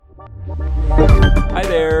Hi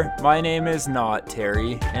there, my name is not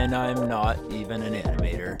Terry, and I'm not even an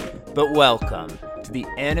animator. But welcome to the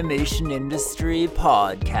Animation Industry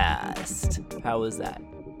Podcast. How was that?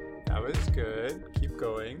 That was good. Keep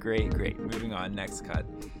going. Great. Moving on, next cut.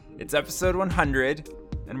 It's episode 100,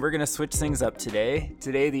 and we're going to switch things up today.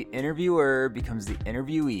 Today, the interviewer becomes the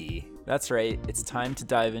interviewee. That's right, it's time to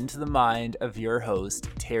dive into the mind of your host,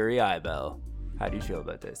 Terry Eibel. How do you feel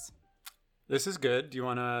about this? This is good. Do you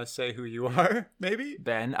want to say who you are, maybe?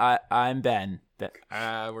 Ben, I'm Ben.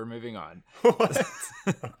 We're moving on. What?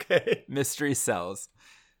 Okay. Mystery cells.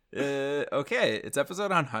 Okay, it's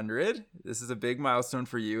episode 100. This is a big milestone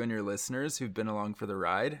for you and your listeners who've been along for the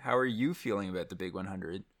ride. How are you feeling about the big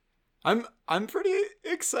 100? I'm pretty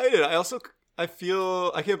excited. I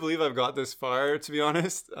feel I can't believe I've got this far, to be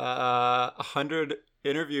honest. 100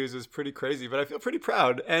 interviews is pretty crazy, but I feel pretty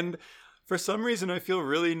proud. And for some reason, I feel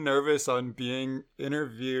really nervous on being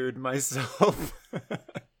interviewed myself.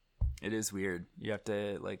 It is weird. You have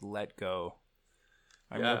to let go.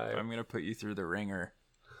 I'm gonna put you through the ringer.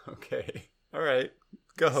 Okay. All right.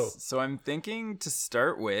 Go. So I'm thinking to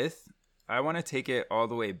start with, I want to take it all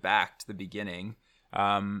the way back to the beginning.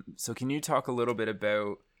 So can you talk a little bit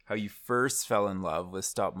about how you first fell in love with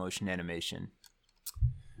stop motion animation?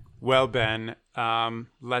 Well, Ben,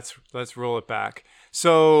 let's roll it back.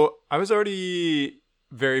 So I was already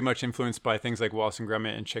very much influenced by things like Wallace and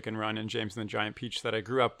Gromit and Chicken Run and James and the Giant Peach that I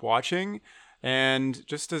grew up watching. And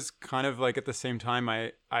just as kind of at the same time,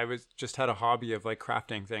 I had a hobby of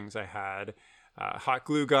crafting things. I had a hot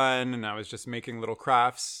glue gun, and I was just making little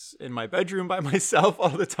crafts in my bedroom by myself all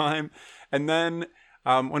the time. And then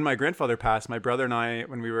when my grandfather passed, my brother and I,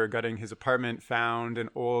 when we were gutting his apartment, found an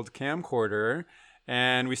old camcorder.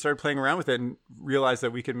 And we started playing around with it and realized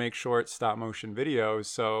that we could make short stop motion videos.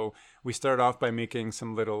 So we started off by making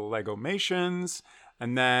some little Legomations,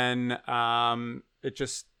 and then it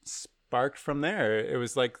just sparked from there. It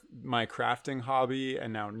was like my crafting hobby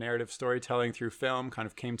and now narrative storytelling through film kind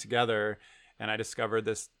of came together, and I discovered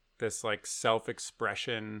this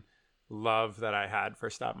self-expression love that I had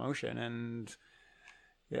for stop motion. And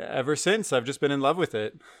yeah, ever since, I've just been in love with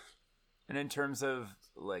it. And in terms of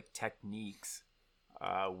techniques,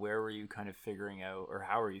 where were you kind of figuring out, or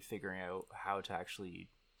how are you figuring out how to actually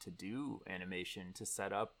to do animation to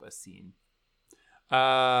set up a scene?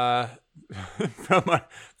 From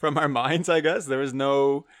our minds, I guess. There was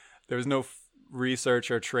no research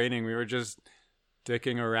or training. We were just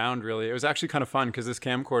dicking around, really. It was actually kind of fun because this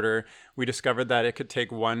camcorder, we discovered that it could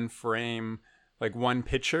take one frame, one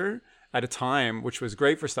picture at a time, which was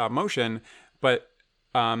great for stop motion, but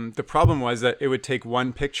the problem was that it would take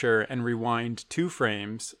one picture and rewind 2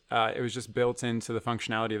 frames. It was just built into the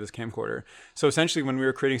functionality of this camcorder. So essentially, when we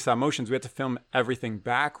were creating stop motions, we had to film everything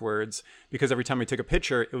backwards because every time we took a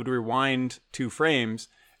picture, it would rewind 2 frames.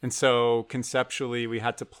 And so conceptually, we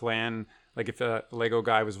had to plan, if a Lego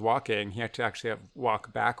guy was walking, he had to actually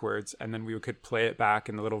walk backwards, and then we could play it back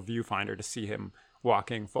in the little viewfinder to see him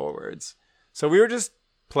walking forwards. So we were just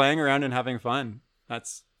playing around and having fun.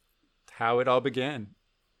 That's how it all began.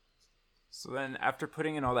 So then, after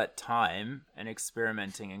putting in all that time and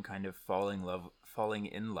experimenting and kind of falling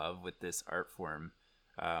in love with this art form,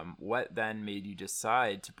 what then made you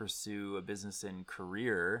decide to pursue a business and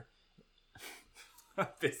career? A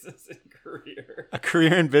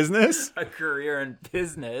career in business? A career in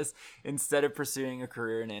business instead of pursuing a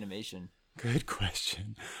career in animation. Good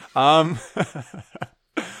question. I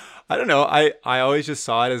don't know. I always just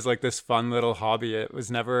saw it as this fun little hobby. It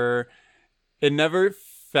never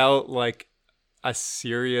felt like a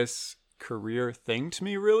serious career thing to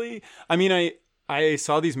me, really. I mean, I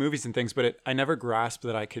saw these movies and things, but I never grasped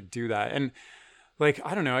that I could do that. And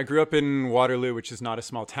I don't know, I grew up in Waterloo, which is not a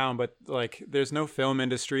small town, but there's no film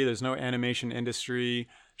industry, there's no animation industry.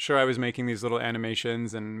 Sure, I was making these little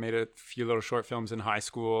animations and made a few little short films in high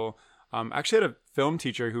school. Actually had a film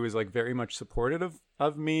teacher who was very much supportive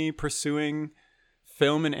of me pursuing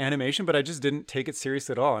film and animation, but I just didn't take it serious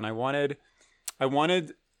at all. And I wanted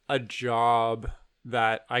a job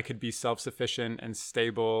that I could be self-sufficient and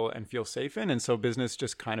stable and feel safe in. And so business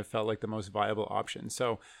just kind of felt like the most viable option.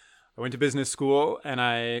 So I went to business school, and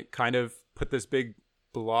I kind of put this big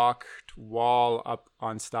blocked wall up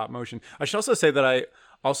on stop motion. I should also say that I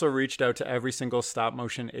also reached out to every single stop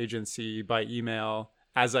motion agency by email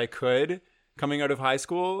as I could coming out of high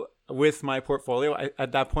school with my portfolio.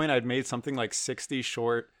 At that point, I'd made something like 60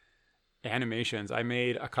 short animations. I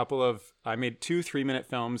made 2 3-minute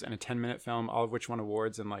films and a 10-minute film, all of which won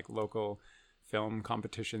awards in local film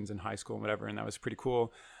competitions in high school and whatever. And that was pretty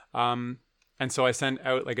cool. And so I sent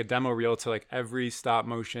out a demo reel to every stop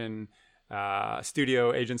motion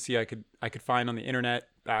studio agency I could find on the internet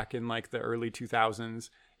back in like the early 2000s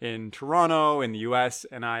in Toronto in the US,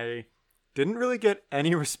 and I didn't really get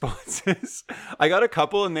any responses. I got a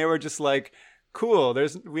couple and they were just like, cool,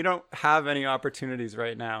 we don't have any opportunities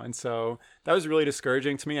right now. And so that was really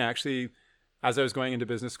discouraging to me. Actually, as I was going into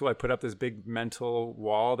business school, I put up this big mental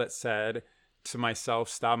wall that said to myself,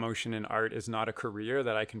 stop motion and art is not a career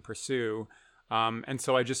that I can pursue. And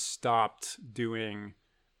so I just stopped doing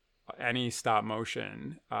any stop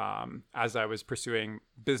motion as I was pursuing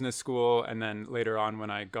business school, and then later on when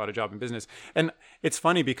I got a job in business. And it's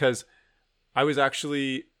funny because I was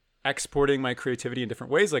actually exporting my creativity in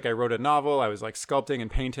different ways. Like I wrote a novel, I was like sculpting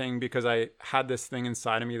and painting because I had this thing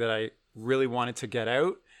inside of me that I really wanted to get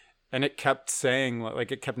out. And it kept saying,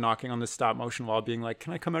 like, it kept knocking on the stop motion wall, being like,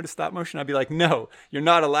 can I come out of stop motion? I'd be like, no, you're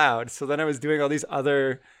not allowed. So then I was doing all these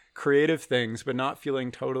other creative things, but not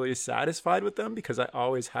feeling totally satisfied with them because I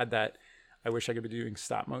always had that, I wish I could be doing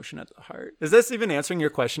stop motion at the heart. Is this even answering your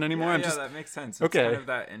question anymore? Yeah, that makes sense. It's okay. Kind of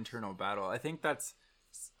that internal battle. I think that's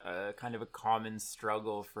kind of a common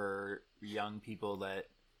struggle for young people that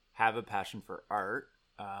have a passion for art,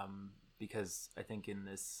 because I think in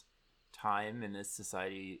this time, in this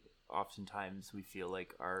society, oftentimes we feel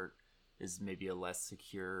like art is maybe a less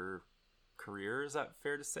secure career. Is that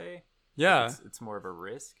fair to say? Yeah. Like it's more of a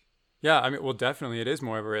risk. Yeah, I mean, well, definitely it is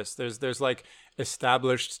more of a risk. There's like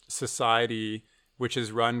established society, which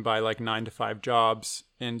is run by like 9-to-5 jobs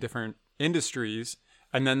in different industries.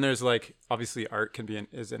 And then there's like, obviously art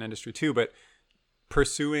is an industry too, but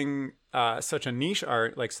pursuing such a niche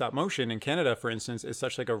art like stop motion in Canada, for instance, is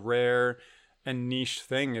such like a rare and niche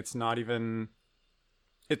thing. It's not even,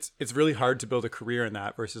 it's really hard to build a career in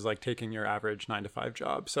that versus like taking your average 9-to-5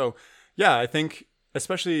 job. So yeah, I think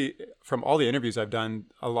especially from all the interviews I've done,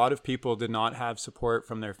 a lot of people did not have support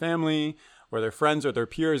from their family or their friends or their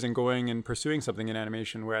peers in going and pursuing something in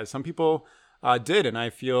animation, whereas some people did. And I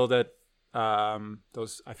feel that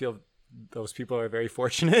those people are very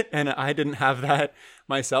fortunate, and I didn't have that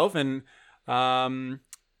myself. And I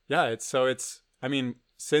mean,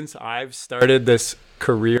 since I've started this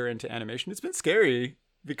career into animation, it's been scary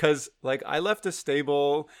because like I left a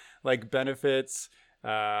stable, like benefits,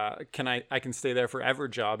 I can stay there forever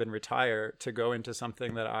job and retire to go into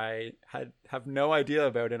something that I have no idea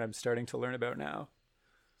about and I'm starting to learn about now.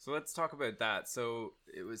 So let's talk about that. So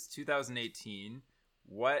it was 2018.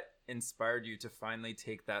 What inspired you to finally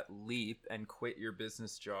take that leap and quit your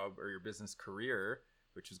business job or your business career,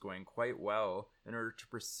 which is going quite well, in order to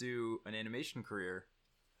pursue an animation career?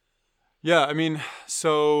 Yeah, I mean,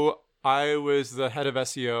 so I was the head of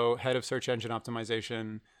SEO, head of search engine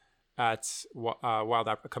optimization at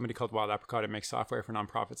a company called Wild Apricot. It makes software for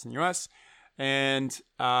nonprofits in the US. And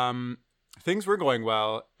things were going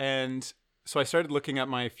well. And so I started looking at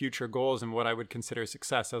my future goals and what I would consider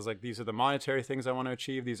success. I was like, these are the monetary things I want to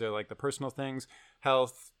achieve. These are like the personal things,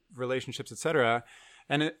 health, relationships, etc.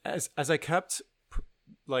 And as I kept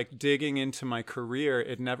like digging into my career,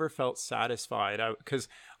 it never felt satisfied because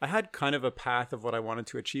I had kind of a path of what I wanted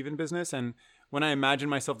to achieve in business. And when I imagined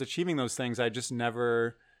myself achieving those things,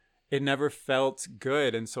 it never felt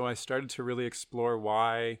good. And so I started to really explore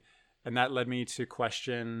why. And that led me to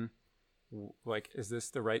question, like, is this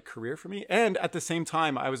the right career for me? And at the same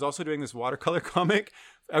time, I was also doing this watercolor comic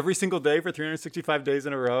every single day for 365 days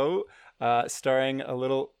in a row, starring a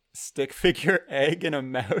little stick figure egg and a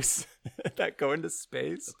mouse that go into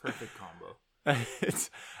space. The perfect combo.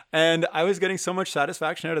 And I was getting so much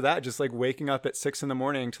satisfaction out of that, just like waking up at 6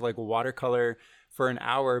 a.m. to like watercolor for an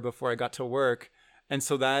hour before I got to work. And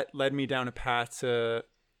so that led me down a path to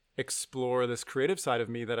explore this creative side of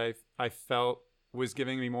me that I felt was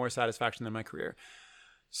giving me more satisfaction than my career.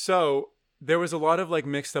 So there was a lot of like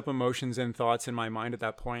mixed up emotions and thoughts in my mind at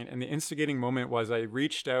that point. And the instigating moment was I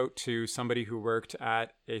reached out to somebody who worked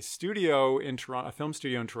at a studio in Toronto, a film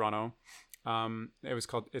studio in Toronto.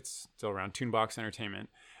 It's still around, Toonbox Entertainment.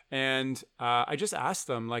 And I just asked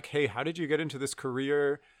them like, hey, how did you get into this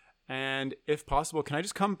career? And if possible, can I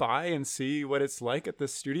just come by and see what it's like at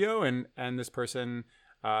this studio? And this person,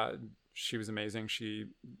 she was amazing. She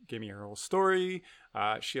gave me her whole story.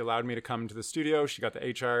 She allowed me to come to the studio. She got the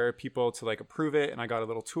HR people to like approve it. And I got a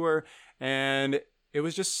little tour. And it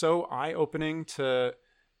was just so eye-opening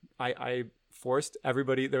I forced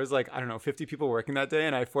everybody. There was like, I don't know, 50 people working that day.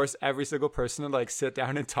 And I forced every single person to like sit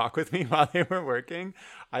down and talk with me while they were working.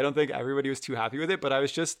 I don't think everybody was too happy with it, but I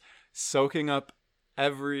was just soaking up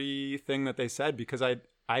everything that they said because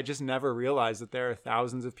I just never realized that there are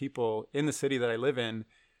thousands of people in the city that I live in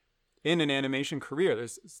an animation career.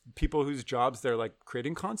 There's people whose jobs they're like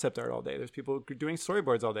creating concept art all day. There's people doing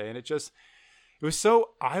storyboards all day. And it was so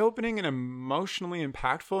eye-opening and emotionally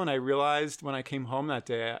impactful. And I realized when I came home that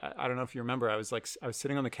day, I don't know if you remember, I was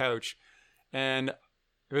sitting on the couch, and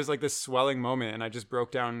it was like this swelling moment, and I just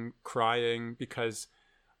broke down crying because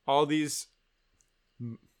all these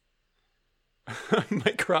I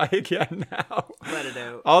might cry again now. Let it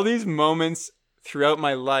out. All these moments throughout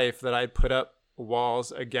my life that I put up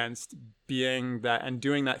walls against being that and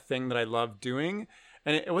doing that thing that I love doing.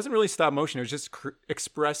 And it wasn't really stop motion. It was just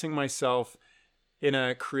expressing myself in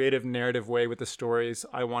a creative narrative way with the stories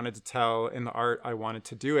I wanted to tell in the art I wanted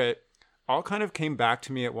to do it. All kind of came back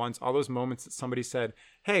to me at once. All those moments that somebody said,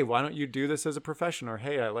 hey, why don't you do this as a profession? Or,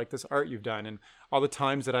 hey, I like this art you've done. And all the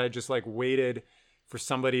times that I just like waited for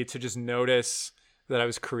somebody to just notice that I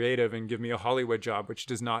was creative and give me a Hollywood job, which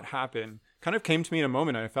does not happen, kind of came to me in a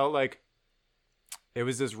moment. And I felt like it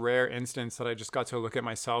was this rare instance that I just got to look at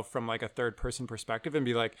myself from like a third person perspective and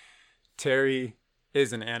be like, Terry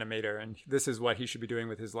is an animator and this is what he should be doing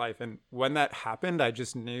with his life. And when that happened, I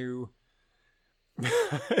just knew,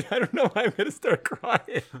 I don't know why I'm going to start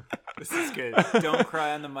crying. This is good. Don't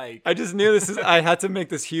cry on the mic. I just knew I had to make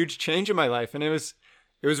this huge change in my life. And it was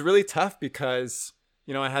really tough because,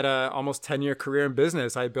 you know, I had a almost 10-year career in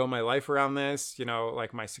business. I built my life around this, you know,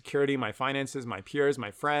 like my security, my finances, my peers,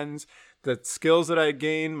 my friends, the skills that I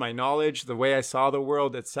gained, my knowledge, the way I saw the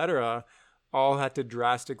world, etc., all had to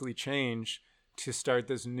drastically change to start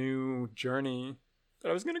this new journey that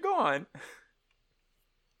I was going to go on.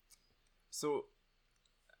 So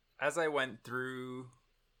as I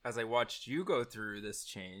watched you go through this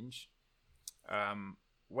change,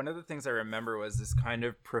 one of the things I remember was this kind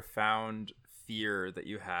of profound fear that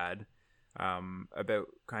you had about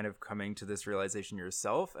kind of coming to this realization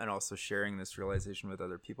yourself and also sharing this realization with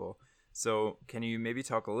other people. So can you maybe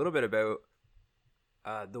talk a little bit about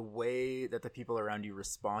the way that the people around you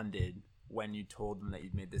responded when you told them that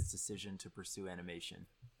you'd made this decision to pursue animation?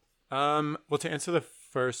 Well, to answer the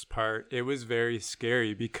first part, it was very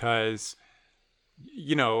scary because,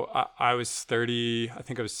 you know, I was 30, I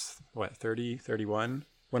think I was, 31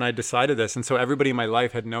 when I decided this. And so everybody in my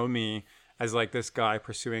life had known me as like this guy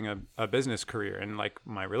pursuing a business career, and like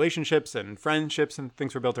my relationships and friendships and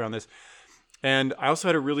things were built around this. And I also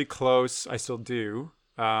had a really close, I still do,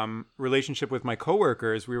 relationship with my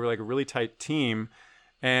coworkers. We were like a really tight team.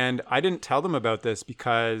 And I didn't tell them about this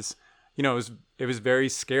because, you know, it was very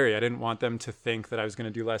scary. I didn't want them to think that I was going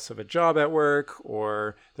to do less of a job at work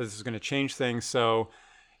or that this was going to change things. So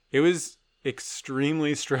it was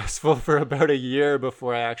extremely stressful for about a year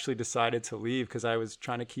before I actually decided to leave because I was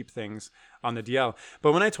trying to keep things on the DL.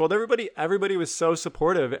 But when I told everybody was so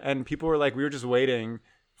supportive, and people were like, we were just waiting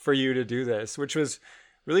for you to do this, which was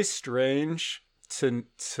really strange to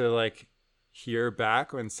like hear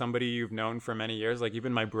back when somebody you've known for many years, like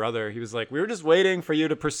even my brother, he was like, we were just waiting for you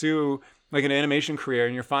to pursue like an animation career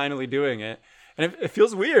and you're finally doing it. And it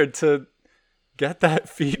feels weird to get that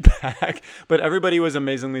feedback, but everybody was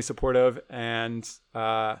amazingly supportive, and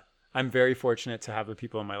I'm very fortunate to have the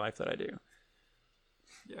people in my life that I do.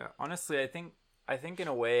 Yeah, honestly, I think in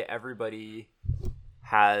a way everybody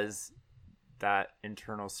has that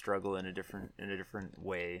internal struggle in a different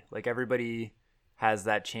way. Like everybody has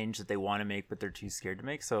that change that they want to make, but they're too scared to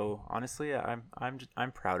make. So honestly,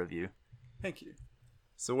 I'm proud of you. Thank you.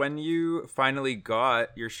 So when you finally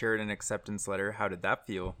got your Sheridan acceptance letter, how did that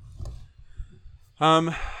feel?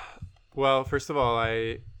 Well, first of all,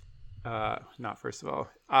 I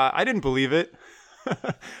didn't believe it.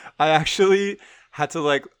 I actually had to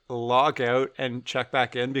like log out and check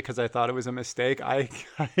back in because I thought it was a mistake. I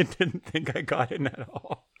didn't think I got in at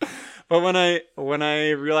all. But when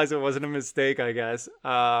I realized it wasn't a mistake, I guess,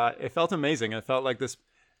 it felt amazing. It felt like this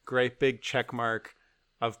great big check mark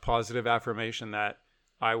of positive affirmation that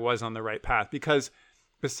I was on the right path, because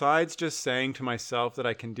besides just saying to myself that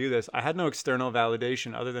I can do this, I had no external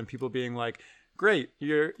validation other than people being like, great,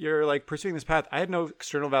 you're like pursuing this path. I had no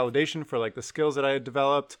external validation for like the skills that I had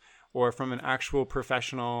developed or from an actual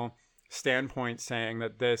professional standpoint saying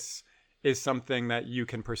that this is something that you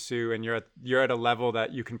can pursue and you're at a level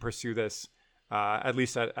that you can pursue this, at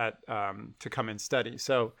least to come and study.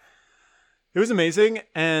 So it was amazing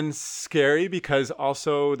and scary because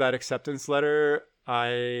also that acceptance letter,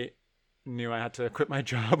 I knew I had to quit my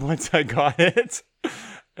job once I got it.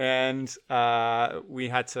 And we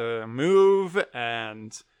had to move,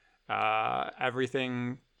 and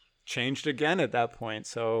everything changed again at that point.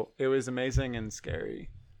 So it was amazing and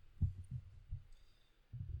scary.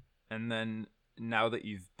 And then now that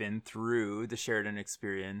you've been through the Sheridan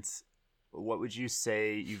experience, what would you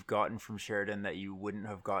say you've gotten from Sheridan that you wouldn't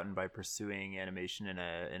have gotten by pursuing animation in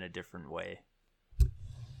a different way?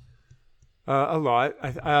 A lot.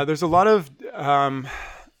 There's a lot of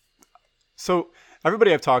so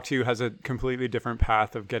everybody I've talked to has a completely different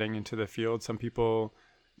path of getting into the field. Some people,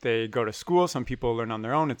 they go to school, some people learn on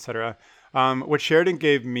their own, etc. What Sheridan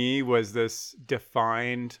gave me was this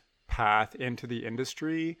defined path into the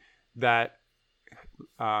industry that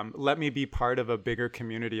let me be part of a bigger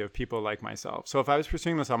community of people like myself. So if I was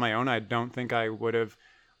pursuing this on my own, I don't think I would have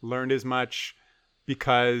learned as much,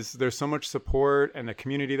 because there's so much support and the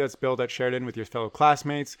community that's built at Sheridan with your fellow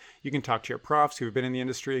classmates. You can talk to your profs who've been in the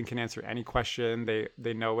industry and can answer any question.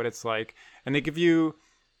 They know what it's like, and they give you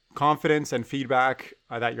confidence and feedback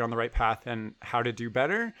that you're on the right path and how to do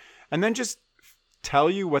better. And then just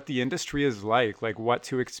tell you what the industry is like what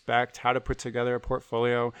to expect, how to put together a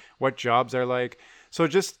portfolio, what jobs are like. So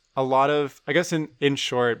just a lot of, I guess in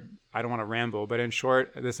short, I don't want to ramble, but in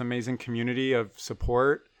short, this amazing community of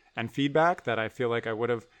support and feedback that I feel like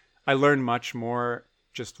I learned much more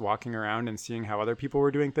just walking around and seeing how other people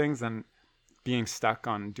were doing things than being stuck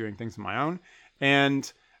on doing things on my own.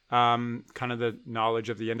 And kind of the knowledge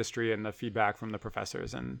of the industry and the feedback from the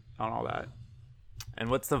professors and on all that. And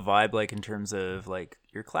what's the vibe like in terms of like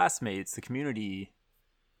your classmates, the community?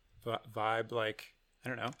 Vibe, like, I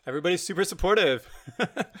don't know. Everybody's super supportive.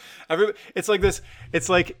 It's like this. It's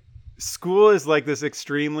like school is like this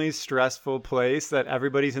extremely stressful place that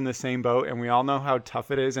everybody's in the same boat, and we all know how tough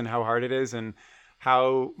it is and how hard it is and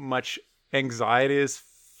how much anxiety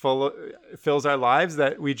fills our lives,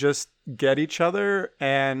 that we just get each other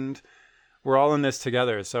and we're all in this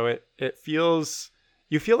together. So it feels,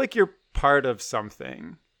 you feel like you're part of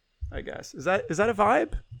something, I guess. Is that a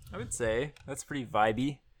vibe? I would say that's pretty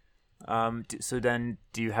vibey. So then,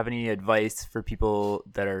 do you have any advice for people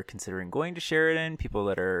that are considering going to Sheridan, people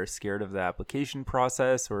that are scared of the application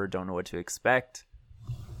process or don't know what to expect?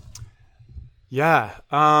 Yeah.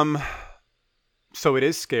 So it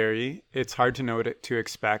is scary. It's hard to know what to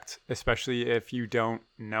expect, especially if you don't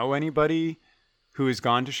know anybody who has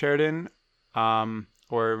gone to Sheridan,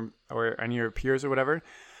 or any of your peers or whatever.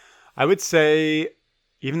 I would say,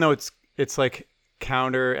 even though it's like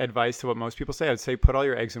counter advice to what most people say, I would say put all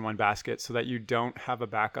your eggs in one basket so that you don't have a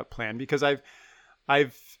backup plan, because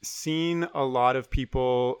I've seen a lot of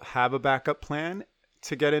people have a backup plan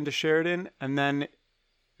to get into Sheridan, and then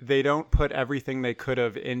they don't put everything they could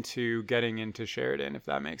have into getting into Sheridan, if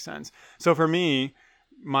that makes sense. So for me,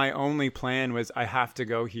 my only plan was, I have to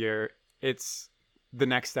go here. It's the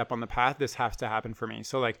next step on the path. This has to happen for me.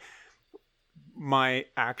 So like my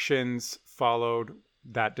actions followed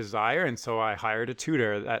that desire. And so I hired a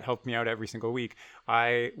tutor that helped me out every single week.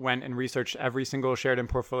 I went and researched every single Sheridan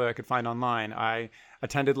portfolio I could find online. I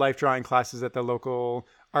attended life drawing classes at the local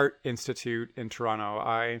art institute in Toronto.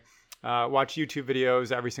 I watched YouTube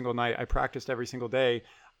videos every single night. I practiced every single day,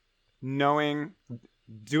 doing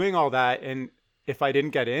all that. And if I didn't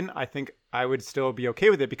get in, I think I would still be okay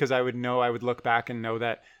with it, because I would look back and know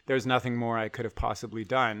that there's nothing more I could have possibly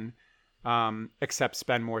done, except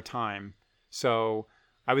spend more time. So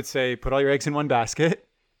I would say put all your eggs in one basket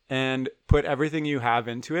and put everything you have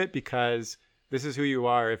into it, because this is who you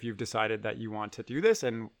are if you've decided that you want to do this,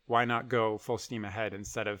 and why not go full steam ahead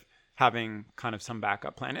instead of having kind of some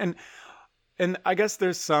backup plan. And I guess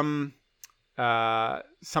there's something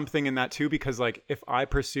in that too, because like if I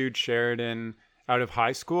pursued Sheridan out of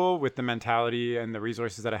high school with the mentality and the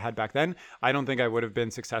resources that I had back then, I don't think I would have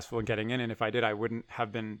been successful in getting in. And if I did, I wouldn't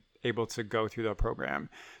have been able to go through the program.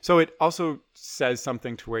 So it also says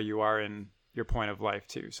something to where you are in your point of life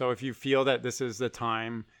too. So if you feel that this is the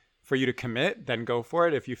time for you to commit, then go for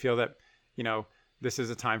it. If you feel that, this is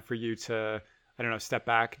a time for you to, I don't know, step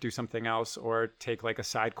back, do something else, or take like a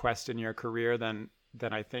side quest in your career, then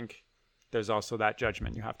I think there's also that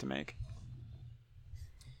judgment you have to make.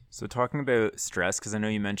 So talking about stress, because I know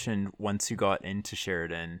you mentioned once you got into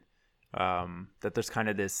Sheridan, that there's kind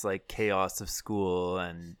of this like chaos of school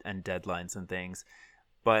and deadlines and things.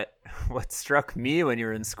 But what struck me when you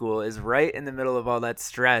were in school is right in the middle of all that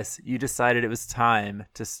stress, you decided it was time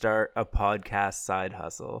to start a podcast side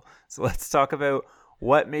hustle. So let's talk about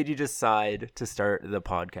what made you decide to start the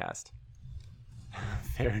podcast.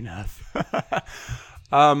 Fair enough.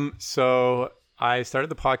 So I started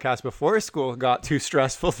the podcast before school got too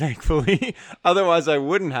stressful, thankfully. Otherwise, I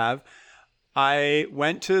wouldn't have. I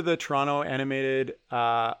went to the Toronto Animated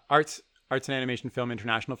Arts and Animation Film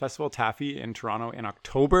International Festival, TAFI, in Toronto in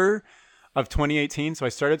October of 2018. So I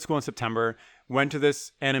started school in September, went to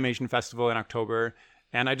this animation festival in October,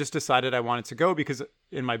 and I just decided I wanted to go because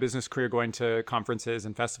in my business career, going to conferences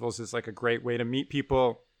and festivals is like a great way to meet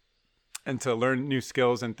people and to learn new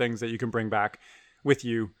skills and things that you can bring back with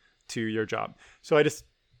you to your job. So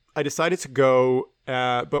I decided to go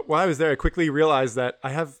But while I was there, I quickly realized that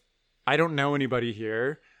I don't know anybody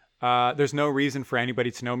here. There's no reason for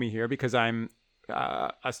anybody to know me here because I'm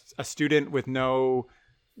a student with no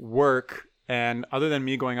work. And other than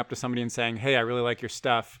me going up to somebody and saying, hey, I really like your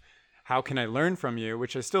stuff, how can I learn from you?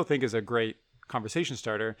 Which I still think is a great conversation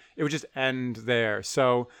starter. It would just end there.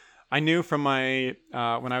 So I knew from my,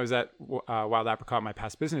 when I was at Wild Apricot, my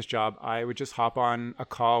past business job, I would just hop on a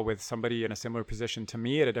call with somebody in a similar position to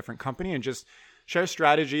me at a different company and just share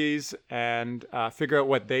strategies and figure out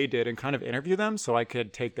what they did and kind of interview them so I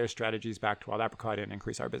could take their strategies back to Wild Apricot and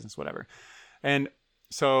increase our business, whatever. And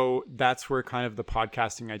so that's where kind of the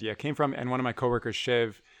podcasting idea came from. And one of my coworkers,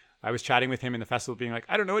 Shiv, I was chatting with him in the festival being like,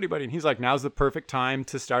 I don't know anybody. And he's like, now's the perfect time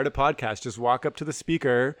to start a podcast. Just walk up to the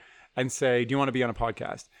speaker and say, do you want to be on a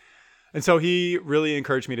podcast? And so he really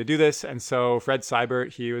encouraged me to do this. And so Fred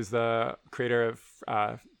Seibert, he was the creator of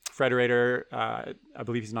Frederator. I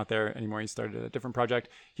believe he's not there anymore. He started a different project.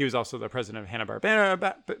 He was also the president of Hanna-Barbera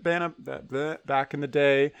back in the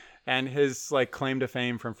day. And his like claim to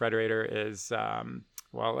fame from Frederator is,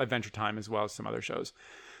 Adventure Time as well as some other shows.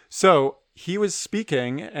 So he was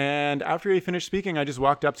speaking. And after he finished speaking, I just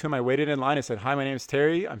walked up to him. I waited in line. I said, hi, my name is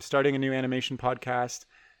Terry. I'm starting a new animation podcast.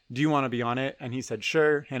 Do you want to be on it? And he said,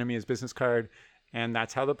 sure. Handed me his business card. And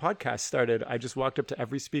that's how the podcast started. I just walked up to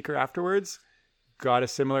every speaker afterwards, got a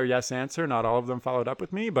similar yes answer. Not all of them followed up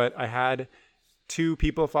with me, but I had 2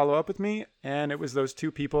 people follow up with me. And it was those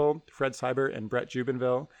 2 people, Fred Seibert and Brett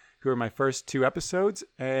Jubinville, who were my first 2 episodes.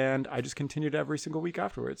 And I just continued every single week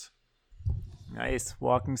afterwards. Nice.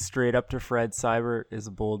 Walking straight up to Fred Seibert is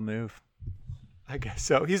a bold move. I guess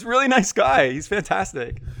so. He's a really nice guy. He's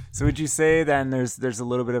fantastic. So would you say then there's a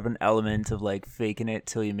little bit of an element of like faking it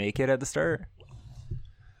till you make it at the start?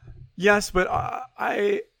 Yes, but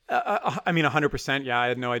I mean, 100%. Yeah, I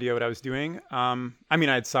had no idea what I was doing. I mean,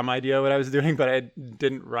 I had some idea what I was doing, but I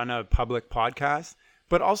didn't run a public podcast.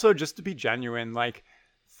 But also just to be genuine, like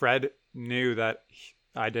Fred knew that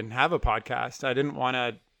I didn't have a podcast. I didn't want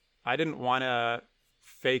to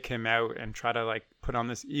fake him out and try to like put on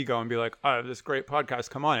this ego and be like, oh, this great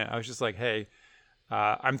podcast, come on it. I was just like, hey,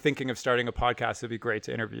 I'm thinking of starting a podcast. It'd be great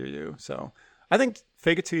to interview you. So I think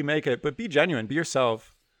fake it till you make it, but be genuine, be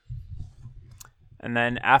yourself. And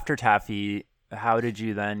then after Taffy, how did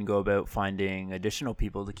you then go about finding additional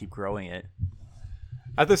people to keep growing it?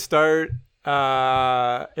 At the start,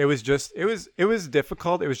 it was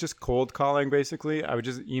difficult. It was just cold calling, basically. I would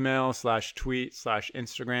just email /tweet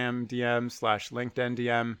 /Instagram DM /LinkedIn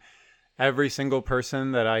DM every single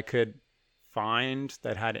person that I could find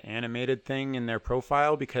that had an animated thing in their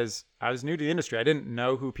profile because I was new to the industry. I didn't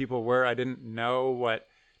know who people were. I didn't know what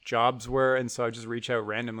jobs were. And so I just reach out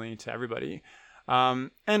randomly to everybody.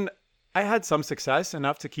 And I had some success,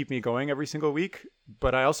 enough to keep me going every single week.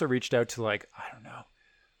 But I also reached out to like, I don't know,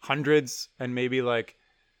 hundreds, and maybe like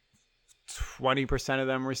 20% of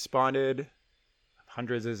them responded.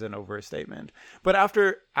 Hundreds is an overstatement. But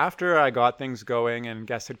after I got things going and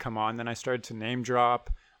guests had come on, then I started to name drop.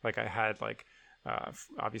 Like I had like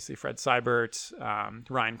obviously Fred Seibert,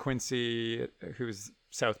 Ryan Quincy, who's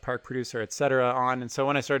South Park producer, etc. on. And so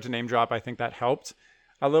when I started to name drop, I think that helped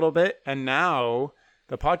a little bit. And now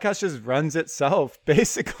the podcast just runs itself,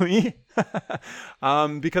 basically,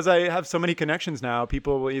 because I have so many connections now.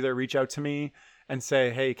 People will either reach out to me and say,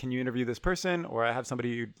 hey, can you interview this person? Or I have somebody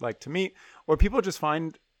you'd like to meet. Or people just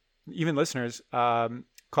find, even listeners,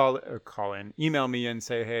 call in, email me and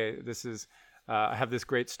say, hey, this is, I have this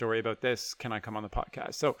great story about this. Can I come on the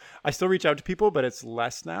podcast? So I still reach out to people, but it's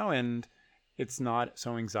less now. And it's not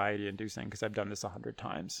so anxiety inducing because I've done this 100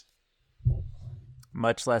 times.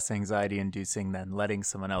 Much less anxiety inducing than letting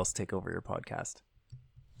someone else take over your podcast.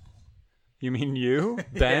 You mean you,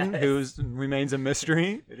 Ben, Yes. who remains a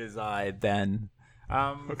mystery? It is I, Ben.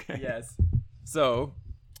 Okay. Yes. So,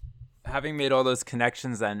 having made all those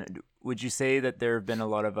connections then, would you say that there have been a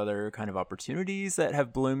lot of other kind of opportunities that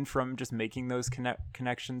have bloomed from just making those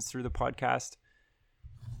connections through the podcast?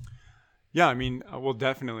 Yeah, I mean, well,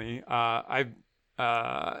 definitely. I've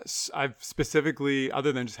specifically,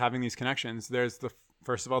 other than just having these connections, there's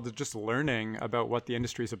first of all, just learning about what the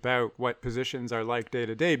industry is about, what positions are like day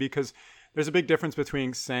to day, because there's a big difference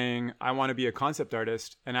between saying, I want to be a concept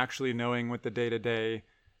artist and actually knowing what the day to day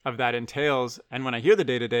of that entails. And when I hear the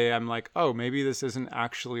day to day, I'm like, oh, maybe this isn't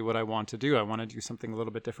actually what I want to do. I want to do something a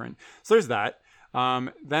little bit different. So there's that.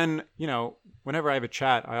 Then, whenever I have a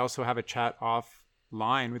chat, I also have a chat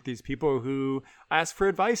offline with these people who ask for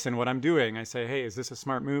advice in what I'm doing. I say, hey, is this a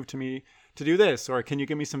smart move to me to do this? Or can you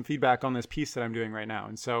give me some feedback on this piece that I'm doing right now?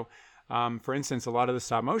 And so, for instance, a lot of the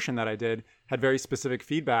stop motion that I did had very specific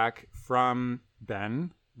feedback from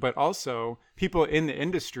Ben but also people in the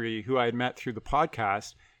industry who I had met through the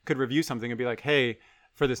podcast could review something and be like, hey,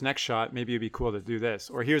 for this next shot, maybe it'd be cool to do this,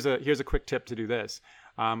 or here's a quick tip to do this,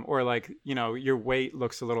 or like, your weight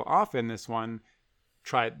looks a little off in this one,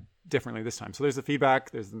 try it differently this time. So there's the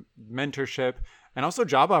feedback, there's the mentorship, and also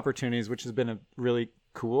job opportunities, which has been a really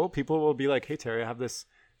cool. People will be like, hey, Terry, I have this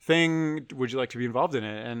thing, would you like to be involved in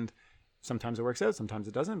it? And sometimes it works out, sometimes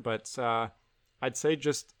it doesn't, but I'd say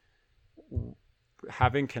just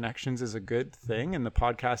having connections is a good thing, and the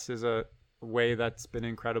podcast is a way that's been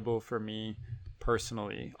incredible for me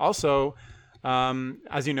personally. Also,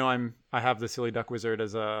 as you know, I have the Silly Duck Wizard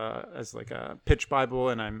as like a pitch Bible,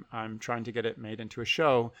 and I'm trying to get it made into a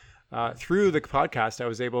show. Through the podcast, I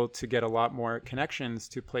was able to get a lot more connections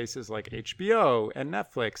to places like HBO and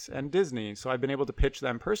Netflix and Disney. So I've been able to pitch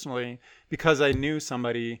them personally because I knew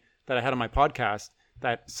somebody that I had on my podcast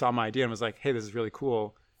that saw my idea and was like, hey, this is really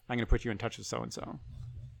cool. I'm going to put you in touch with so-and-so.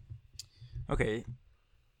 Okay.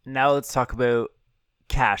 Now let's talk about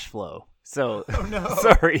cash flow. So, oh, no.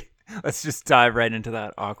 Sorry. Let's just dive right into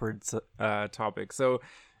that awkward topic. So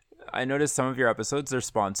I noticed some of your episodes are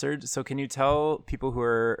sponsored. So can you tell people who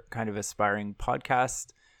are kind of aspiring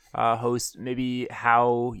podcast hosts maybe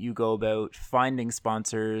how you go about finding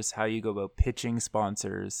sponsors, how you go about pitching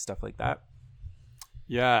sponsors, stuff like that?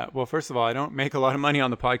 Yeah. Well, first of all, I don't make a lot of money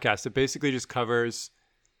on the podcast. It basically just covers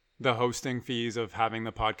the hosting fees of having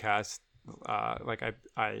the podcast. Like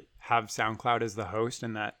I have SoundCloud as the host,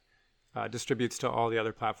 and that distributes to all the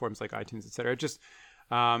other platforms like iTunes, etc. Just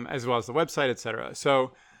as well as the website, etc.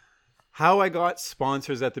 So how I got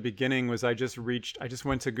sponsors at the beginning was I just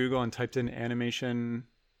went to Google and typed in animation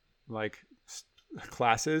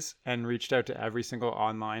classes and reached out to every single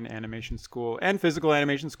online animation school and physical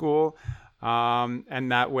animation school.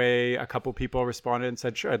 And that way a couple people responded and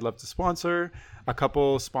said, sure, I'd love to sponsor. A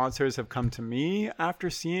couple sponsors have come to me after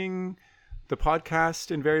seeing the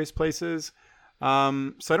podcast in various places. So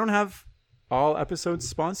I don't have all episodes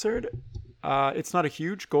sponsored. It's not a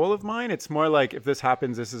huge goal of mine. It's more like, if this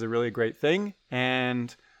happens, this is a really great thing.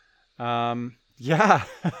 And yeah,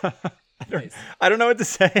 I don't know what to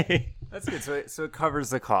say. That's good. So it covers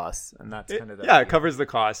the costs, and that's kind of the idea. It covers the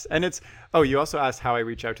costs. And it's, you also asked how I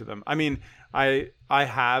reach out to them. I mean, I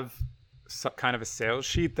have kind of a sales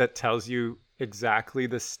sheet that tells you exactly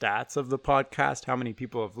the stats of the podcast, how many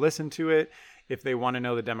people have listened to it. If they want to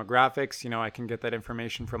know the demographics, I can get that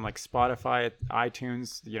information from like Spotify,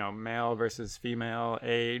 iTunes, male versus female,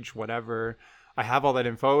 age, whatever. I have all that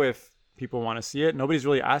info if people want to see it. Nobody's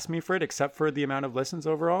really asked me for it except for the amount of listens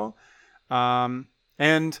overall.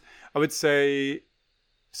 And I would say,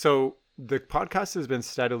 so the podcast has been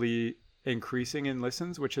steadily increasing in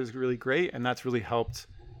listens, which is really great. And that's really helped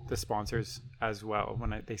the sponsors as well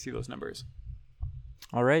when they see those numbers.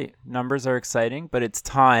 All right. Numbers are exciting, but it's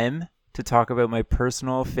time to talk about my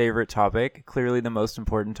personal favorite topic, clearly the most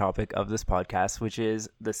important topic of this podcast, which is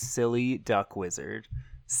the Silly Duck Wizard.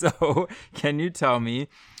 So can you tell me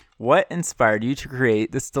what inspired you to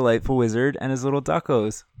create this delightful wizard and his little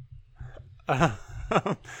duckos?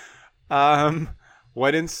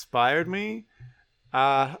 What inspired me?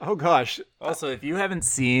 Oh gosh. Also, if you haven't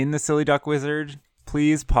seen the Silly Duck Wizard,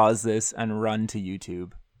 please pause this and run to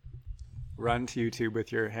YouTube. Run to YouTube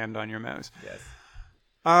with your hand on your mouse. Yes.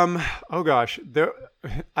 Oh gosh,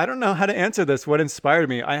 I don't know how to answer this. What inspired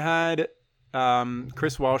me? I had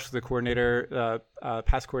Chris Walsh, the coordinator,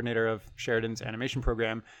 past coordinator of Sheridan's animation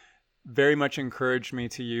program, very much encouraged me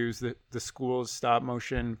to use the school's stop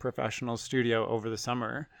motion professional studio over the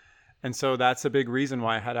summer. And so that's a big reason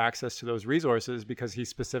why I had access to those resources, because he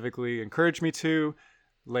specifically encouraged me to,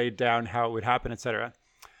 laid down how it would happen, etc.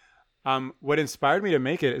 What inspired me to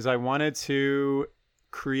make it is I wanted to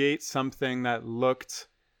create something that looked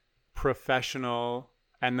professional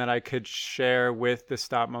and that I could share with the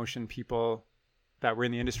stop motion people that were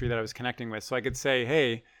in the industry that I was connecting with. So I could say,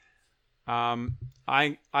 hey,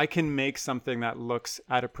 I can make something that looks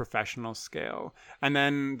at a professional scale. And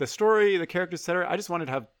then the story, the characters, etc. I just wanted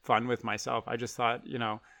to have fun with myself. I just thought,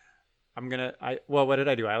 what did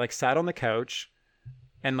I do? I sat on the couch,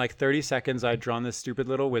 and 30 seconds I'd drawn this stupid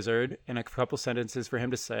little wizard and a couple sentences for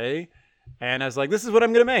him to say. And I was like, this is what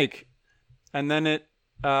I'm going to make. And then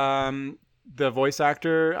the voice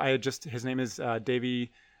actor, his name is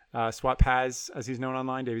Davey Swat-Paz, as he's known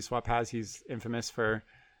online. Davey Swat-Paz, he's infamous for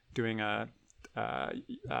doing a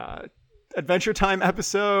Adventure Time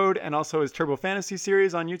episode, and also his Turbo Fantasy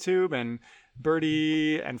series on YouTube, and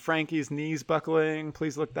Birdie and Frankie's knees buckling.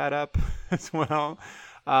 Please look that up as well.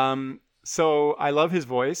 So I love his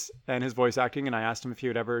voice and his voice acting, and I asked him if he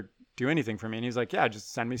would ever do anything for me, and he's like, yeah,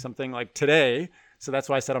 just send me something like today. So that's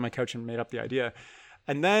why I sat on my couch and made up the idea.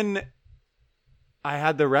 And then I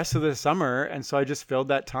had the rest of the summer, and so I just filled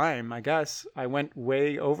that time, I guess. I went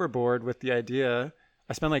way overboard with the idea.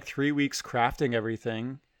 I spent like 3 weeks crafting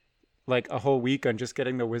everything, like a whole week on just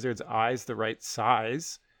getting the wizard's eyes the right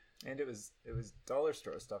size. And it was dollar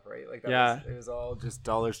store stuff, right? Like Yeah. it was all just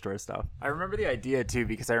dollar store stuff. I remember the idea too,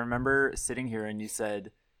 because I remember sitting here and you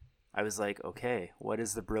said, I was like, okay, what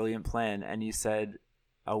is the brilliant plan? And you said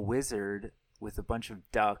a wizard with a bunch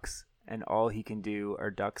of ducks and all he can do are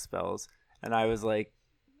duck spells. And I was like,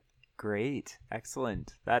 great,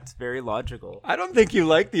 excellent. That's very logical. I don't think you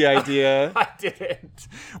like the idea. I didn't.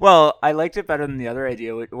 Well, I liked it better than the other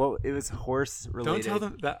idea. Well, it was horse related. Don't tell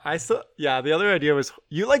them that. The other idea was,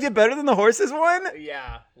 you liked it better than the horses one?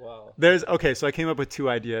 Yeah, well. Okay, so I came up with 2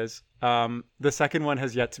 ideas. The second one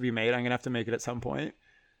has yet to be made. I'm going to have to make it at some point.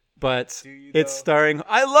 But it's starring,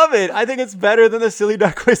 I love it. I think it's better than the Silly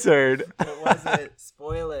Duck Wizard. What was it?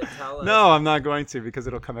 Spoil it. Tell us. No, I'm not going to, because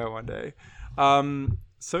it'll come out one day.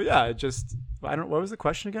 So yeah, what was the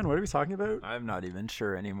question again? What are we talking about? I'm not even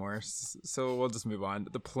sure anymore. So we'll just move on.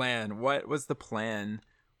 The plan. What was the plan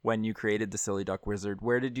when you created the Silly Duck Wizard?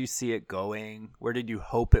 Where did you see it going? Where did you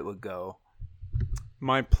hope it would go?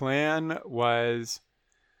 My plan was,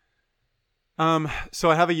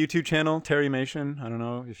 so I have a YouTube channel, Terrymation. I don't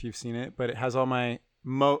know if you've seen it, but it has all my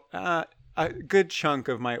a good chunk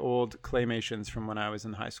of my old claymations from when I was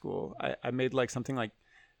in high school. I made like something like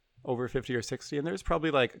over 50 or 60, and there's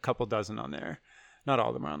probably like a couple dozen on there. Not all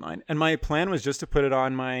of them are online. And my plan was just to put it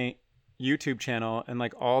on my YouTube channel, and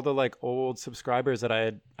like all the like old subscribers that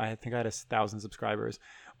I think I had 1,000 subscribers.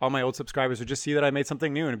 All my old subscribers would just see that I made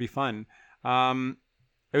something new and it'd be fun.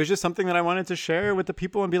 It was just something that I wanted to share with the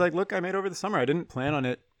people and be like, look, I made over the summer. I didn't plan on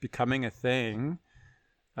it becoming a thing.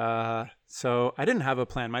 So I didn't have a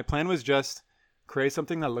plan. My plan was just create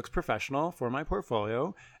something that looks professional for my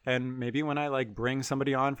portfolio. And maybe when I like bring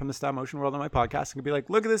somebody on from the stop motion world on my podcast, I can be like,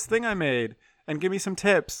 look at this thing I made and give me some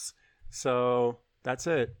tips. So that's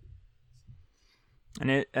it. And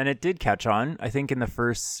it did catch on. I think in the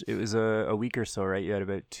first, it was a week or so, right? You had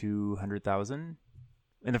about 200,000.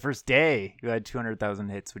 In the first day, you had 200,000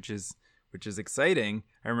 hits, which is exciting.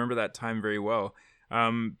 I remember that time very well.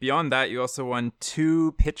 Beyond that, you also won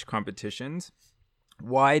 2 pitch competitions.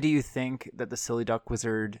 Why do you think that the Silly Duck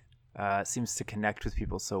Wizard seems to connect with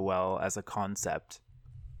people so well as a concept?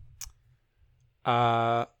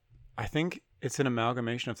 I think it's an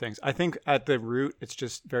amalgamation of things. I think at the root, it's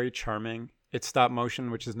just very charming. It's stop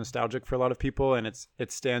motion, which is nostalgic for a lot of people, and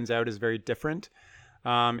it stands out as very different.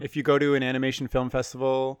 If you go to an animation film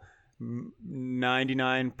festival,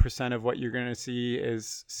 99% of what you're going to see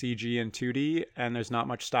is CG and 2D, and there's not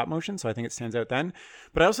much stop motion, so I think it stands out then.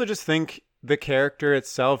 But I also just think the character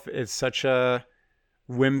itself is such a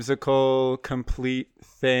whimsical, complete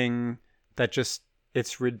thing that just,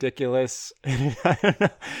 it's ridiculous. I don't know.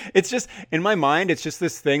 It's just, in my mind, it's just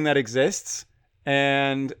this thing that exists,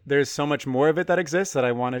 and there's so much more of it that exists that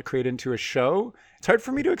I want to create into a show. It's hard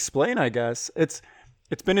for me to explain, I guess. It's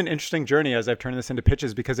been an interesting journey as I've turned this into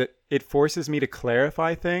pitches, because it forces me to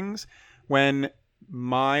clarify things when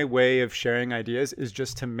my way of sharing ideas is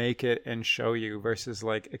just to make it and show you versus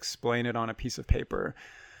like explain it on a piece of paper.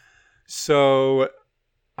 So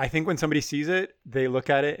I think when somebody sees it, they look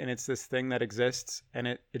at it and it's this thing that exists, and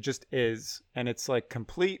it just is. And it's like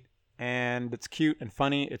complete, and it's cute and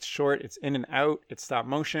funny. It's short. It's in and out. It's stop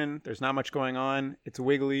motion. There's not much going on. It's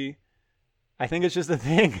wiggly. I think it's just a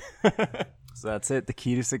thing. So that's it. The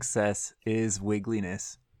key to success is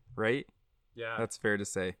wiggliness, right? Yeah. That's fair to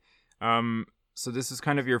say. So this is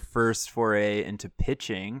kind of your first foray into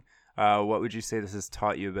pitching. What would you say this has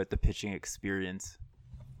taught you about the pitching experience?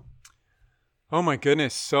 Oh my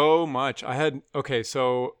goodness, so much. I had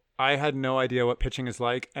no idea what pitching is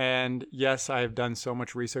like. And yes, I've done so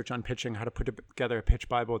much research on pitching, how to put together a pitch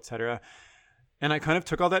Bible, etc. And I kind of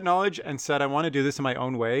took all that knowledge and said, I want to do this in my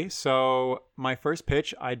own way. So my first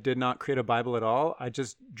pitch, I did not create a Bible at all. I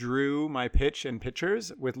just drew my pitch in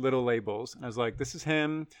pictures with little labels. And I was like, this is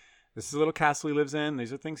him. This is a little castle he lives in.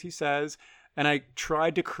 These are things he says. And I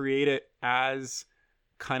tried to create it as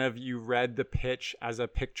kind of, you read the pitch as a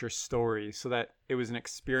picture story so that it was an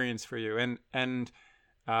experience for you. And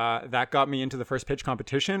that got me into the first pitch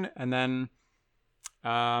competition. And then,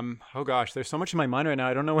 oh gosh, there's so much in my mind right now.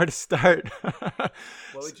 I don't know where to start. What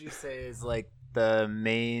would you say is like the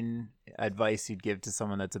main advice you'd give to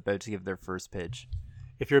someone that's about to give their first pitch?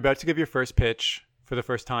 If you're about to give your first pitch for the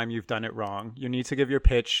first time, you've done it wrong. You need to give your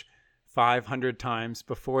pitch 500 times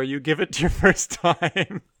before you give it to your first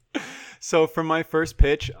time. So for my first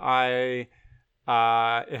pitch, it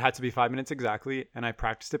had to be 5 minutes exactly. And I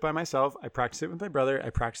practiced it by myself. I practiced it with my brother. I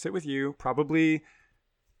practiced it with you. Probably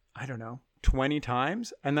I don't know, 20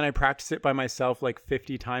 times. And then I practice it by myself like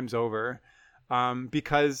 50 times over,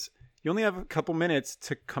 because you only have a couple minutes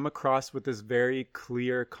to come across with this very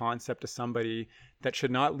clear concept to somebody that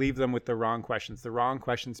should not leave them with the wrong questions. The wrong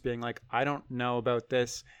questions being like, I don't know about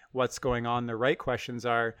this. What's going on? The right questions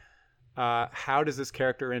are, how does this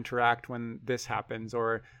character interact when this happens?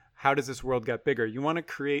 Or how does this world get bigger? You want to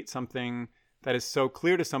create something that is so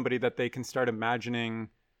clear to somebody that they can start imagining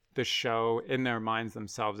the show in their minds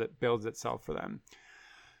themselves. It builds itself for them.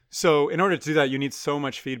 So in order to do that, you need so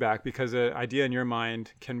much feedback, because an idea in your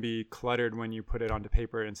mind can be cluttered when you put it onto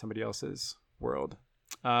paper in somebody else's world.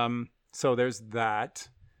 So there's that.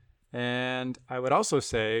 And I would also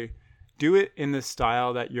say, do it in the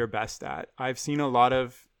style that you're best at. I've seen a lot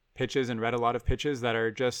of pitches and read a lot of pitches that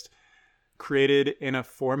are just created in a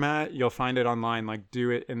format. You'll find it online, like, do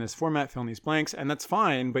it in this format, fill in these blanks, and that's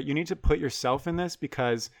fine, but you need to put yourself in this,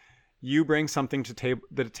 because you bring something to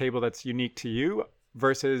the table that's unique to you,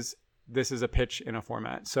 versus this is a pitch in a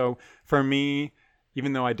format. So for me,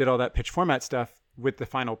 even though I did all that pitch format stuff, with the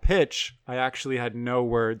final pitch, I actually had no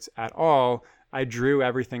words at all. I drew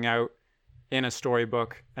everything out in a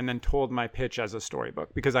storybook and then told my pitch as a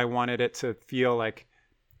storybook, because I wanted it to feel like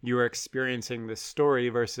you were experiencing this story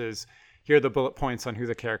versus here are the bullet points on who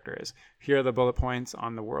the character is. Here are the bullet points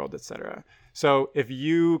on the world, etc. So if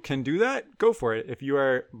you can do that, go for it. If you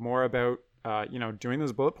are more about doing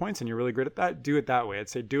those bullet points and you're really good at that, do it that way. I'd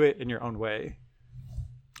say do it in your own way.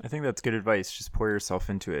 I think that's good advice. Just pour yourself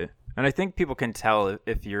into it. And I think people can tell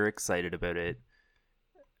if you're excited about it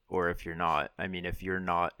or if you're not. I mean, if you're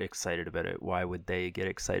not excited about it, why would they get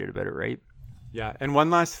excited about it, right? Yeah. And one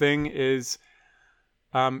last thing is,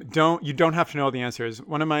 you don't have to know the answers.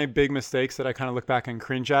 One of my big mistakes that I kind of look back and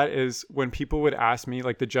cringe at is when people would ask me,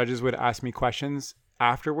 like the judges would ask me questions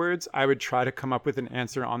afterwards, I would try to come up with an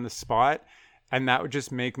answer on the spot. And that would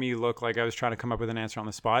just make me look like I was trying to come up with an answer on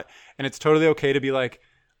the spot. And it's totally okay to be like,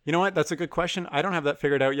 you know what, that's a good question. I don't have that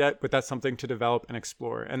figured out yet, but that's something to develop and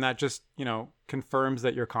explore. And that just, confirms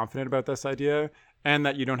that you're confident about this idea and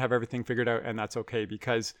that you don't have everything figured out. And that's okay,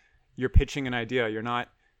 because you're pitching an idea. You're not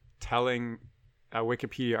telling a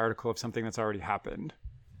Wikipedia article of something that's already happened.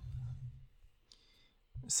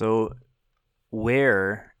 So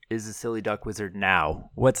where is the Silly Duck Wizard now?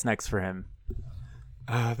 What's next for him?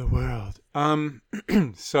 The world.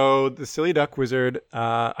 So the Silly Duck Wizard,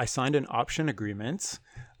 I signed an option agreement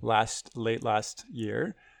late last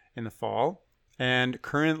year in the fall. And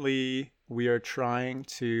currently we are trying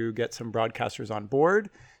to get some broadcasters on board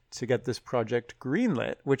to get this project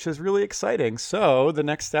greenlit, which is really exciting. So the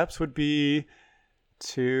next steps would be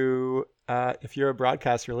to, if you're a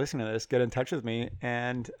broadcaster listening to this, get in touch with me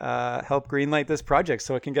and help greenlight this project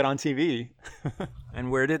so it can get on TV. And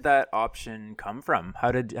where did that option come from?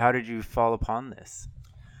 How did you fall upon this?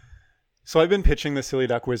 So I've been pitching the Silly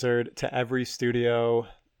Duck Wizard to every studio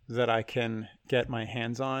that I can get my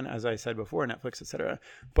hands on, as I said before, Netflix, etc.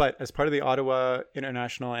 But as part of the Ottawa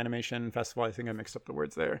International Animation Festival, I think I mixed up the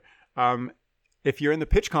words there. If you're in the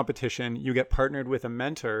pitch competition, you get partnered with a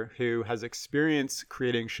mentor who has experience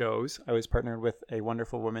creating shows. I was partnered with a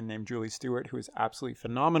wonderful woman named Julie Stewart, who is absolutely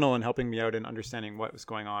phenomenal in helping me out in understanding what was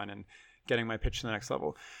going on and getting my pitch to the next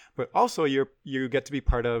level. But also you get to be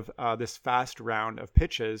part of this fast round of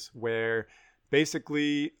pitches where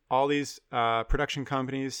basically all these production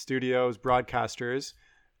companies, studios, broadcasters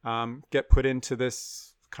get put into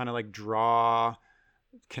this kind of like draw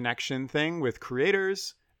connection thing with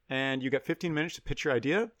creators. And you get 15 minutes to pitch your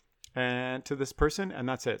idea and to this person, and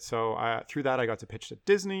that's it. So through that, I got to pitch to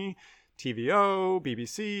Disney, TVO,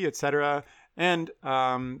 BBC, etc., and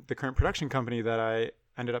the current production company that I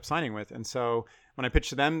ended up signing with. And so when I pitched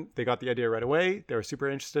to them, they got the idea right away. They were super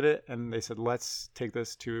interested in it, and they said, let's take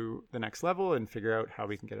this to the next level and figure out how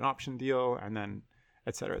we can get an option deal, and then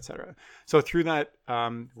et cetera, et cetera. So through that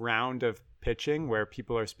round of pitching where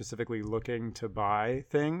people are specifically looking to buy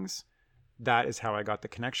things, that is how I got the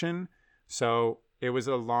connection. So it was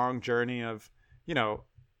a long journey of,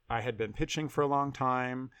 I had been pitching for a long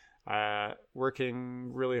time,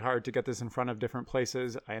 working really hard to get this in front of different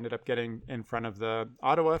places. I ended up getting in front of the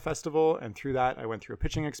Ottawa Festival. And through that, I went through a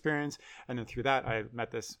pitching experience. And then through that, I met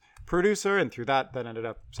this producer. And through that ended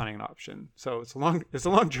up signing an option. So it's a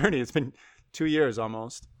long journey. It's been 2 years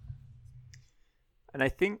almost. And I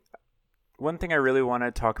think one thing I really want to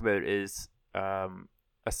talk about is,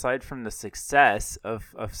 aside from the success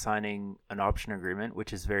of signing an option agreement,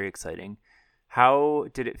 which is very exciting, how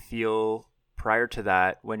did it feel prior to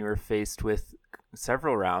that when you were faced with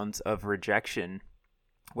several rounds of rejection?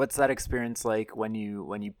 What's that experience like when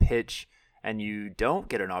you pitch and you don't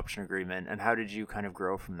get an option agreement, and how did you kind of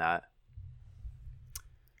grow from that?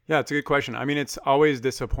 Yeah, it's a good question. I mean, it's always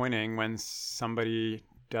disappointing when somebody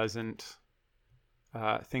doesn't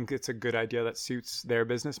think it's a good idea that suits their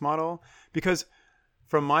business model. Because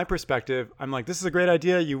from my perspective, I'm like, this is a great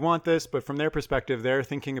idea. You want this. But from their perspective, they're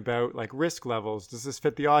thinking about like risk levels. Does this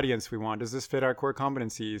fit the audience we want? Does this fit our core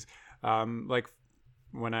competencies? Like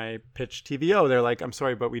when I pitch TVO, they're like, I'm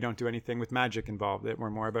sorry, but we don't do anything with magic involved. We're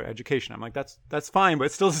more about education. I'm like, that's fine, but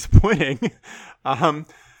it's still disappointing.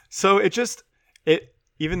 So it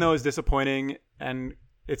even though it's disappointing and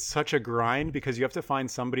it's such a grind because you have to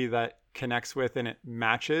find somebody that connects with and it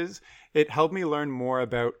matches, it helped me learn more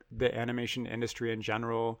about the animation industry in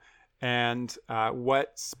general and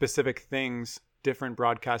what specific things different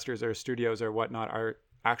broadcasters or studios or whatnot are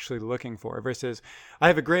actually looking for versus I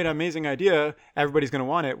have a great, amazing idea. Everybody's going to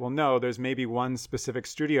want it. Well, no, there's maybe one specific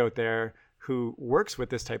studio out there who works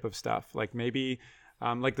with this type of stuff. Like maybe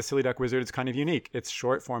like the Silly Duck Wizard is kind of unique. It's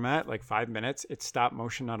short format, like 5 minutes. It's stop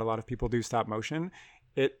motion. Not a lot of people do stop motion.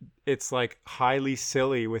 It's like highly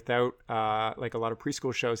silly without like a lot of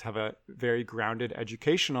preschool shows have a very grounded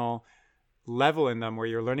educational level in them where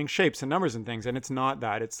you're learning shapes and numbers and things. And it's not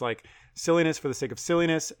that. It's like silliness for the sake of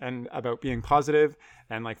silliness and about being positive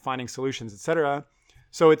and like finding solutions, etc.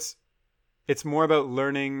 So it's more about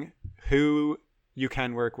learning who you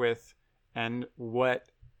can work with and what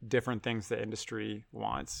different things the industry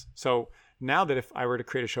wants. So now that if I were to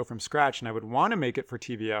create a show from scratch and I would want to make it for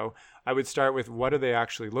TVO, I would start with what are they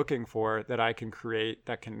actually looking for that I can create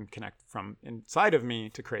that can connect from inside of me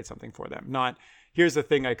to create something for them. Not here's the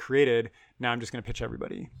thing I created, now I'm just going to pitch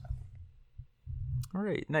everybody. All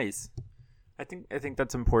right, nice. I think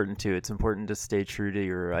that's important too. It's important to stay true to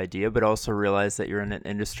your idea, but also realize that you're in an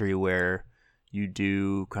industry where you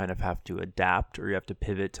do kind of have to adapt or you have to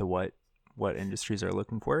pivot to what industries are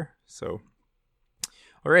looking for. So,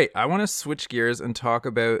 all right, I want to switch gears and talk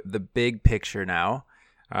about the big picture now.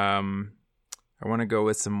 I want to go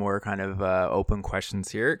with some more kind of open questions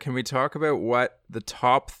here. Can we talk about what the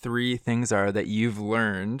top 3 things are that you've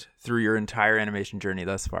learned through your entire animation journey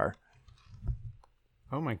thus far?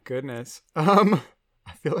 Oh my goodness. I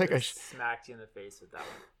feel like I smacked you in the face with that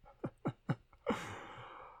one.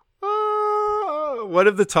 What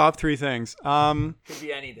are the top 3 things? Could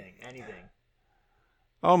be anything.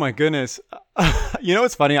 Oh my goodness. You know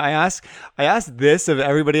what's funny? I asked this of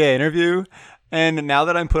everybody I interview, and now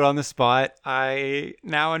that I'm put on the spot, I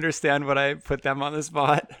now understand what I put them on the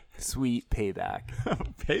spot. Sweet payback.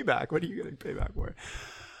 Payback? What are you getting payback for?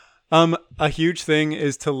 A huge thing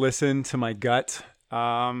is to listen to my gut.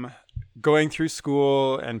 Going through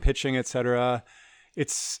school and pitching, etc.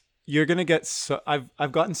 You're going to get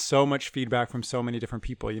I've gotten so much feedback from so many different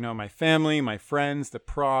people, my family, my friends, the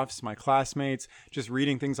profs, my classmates, just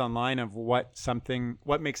reading things online of what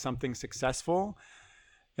makes something successful.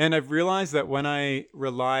 And I've realized that when I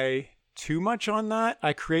rely too much on that,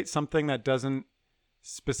 I create something that doesn't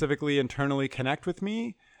specifically internally connect with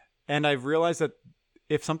me. And I've realized that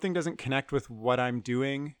if something doesn't connect with what I'm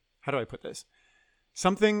doing, how do I put this?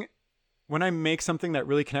 When I make something that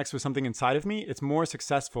really connects with something inside of me, it's more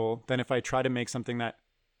successful than if I try to make something that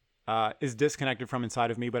is disconnected from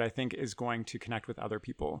inside of me, but I think is going to connect with other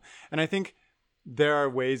people. And I think there are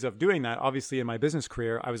ways of doing that. Obviously, in my business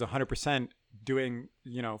career, I was 100% doing,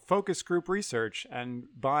 focus group research and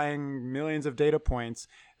buying millions of data points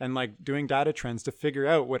and like doing data trends to figure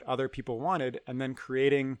out what other people wanted and then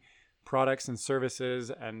creating products and services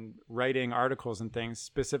and writing articles and things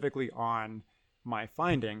specifically on my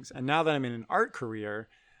findings. And now that I'm in an art career,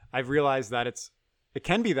 I've realized that it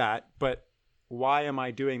can be that, but why am I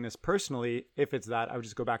doing this personally? If it's that, I would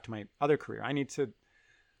just go back to my other career. I feel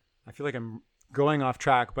like I'm going off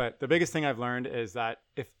track, but the biggest thing I've learned is that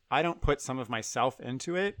if I don't put some of myself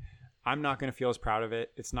into it, I'm not going to feel as proud of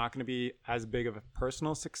it. It's not going to be as big of a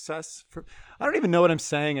personal success. I don't even know what I'm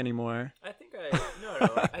saying anymore. I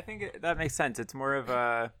think that makes sense. It's more of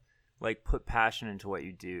a like put passion into what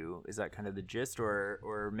you do. Is that kind of the gist,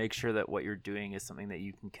 or make sure that what you're doing is something that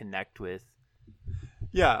you can connect with?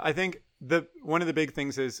 Yeah, I think one of the big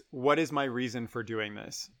things is what is my reason for doing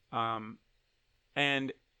this?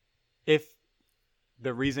 And if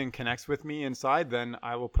the reason connects with me inside, then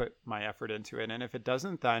I will put my effort into it. And if it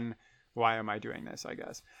doesn't, then why am I doing this, I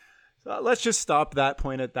guess? So let's just stop that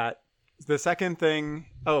point at that. The second thing,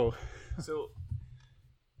 So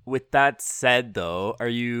with that said, though, are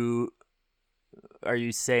you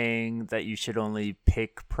saying that you should only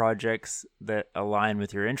pick projects that align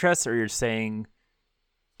with your interests, or you're saying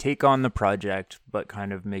take on the project but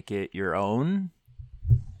kind of make it your own?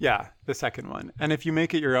 Yeah, the second one. And if you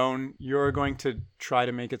make it your own, you're going to try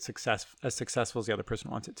to make it as successful as the other person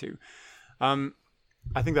wants it to.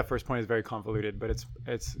 I think that first point is very convoluted, but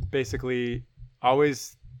it's basically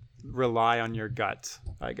always rely on your gut,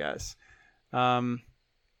 I guess. The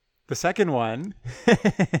second one,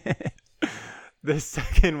 the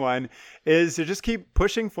second one is to just keep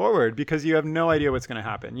pushing forward because you have no idea what's going to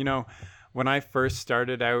happen. You know, when I first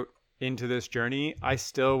started out into this journey, I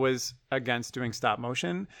still was against doing stop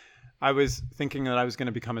motion. I was thinking that I was going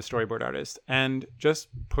to become a storyboard artist, and just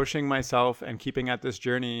pushing myself and keeping at this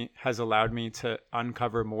journey has allowed me to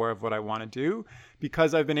uncover more of what I want to do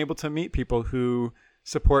because I've been able to meet people who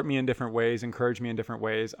support me in different ways, encourage me in different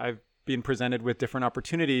ways. I've been presented with different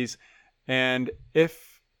opportunities. And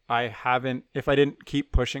if I didn't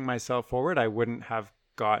keep pushing myself forward, I wouldn't have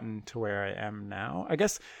gotten to where I am now. I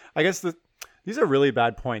guess these are really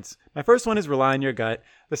bad points. My first one is rely on your gut.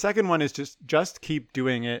 The second one is just keep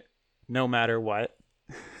doing it no matter what.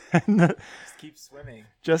 Just keep swimming.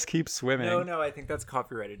 Just keep swimming. No, I think that's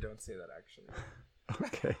copyrighted. Don't say that, actually.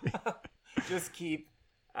 Okay. Just keep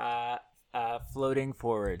floating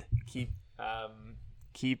forward. Keep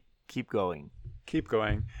going. Keep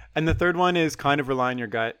going. And the third one is kind of rely on your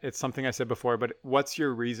gut. It's something I said before, but what's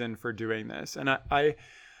your reason for doing this? And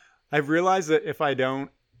I've realized that if I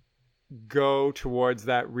don't go towards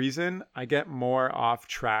that reason, I get more off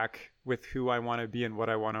track with who I want to be and what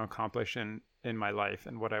I want to accomplish in my life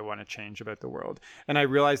and what I want to change about the world. And I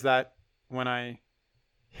realized that when I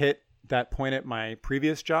hit that point at my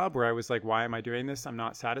previous job where I was like, why am I doing this? I'm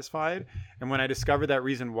not satisfied. And when I discovered that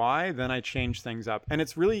reason why, then I changed things up. And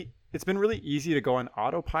it's been really easy to go on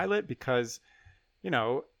autopilot because, you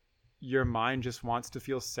know, your mind just wants to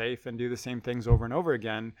feel safe and do the same things over and over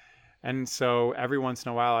again. And so every once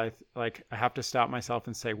in a while, I have to stop myself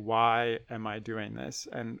and say, why am I doing this?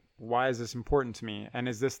 And why is this important to me? And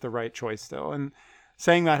is this the right choice still? And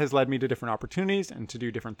saying that has led me to different opportunities and to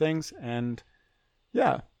do different things. And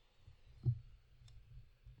yeah.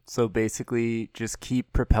 So basically, just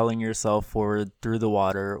keep propelling yourself forward through the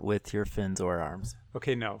water with your fins or arms.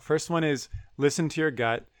 Okay, no. First one is listen to your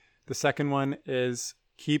gut. The second one is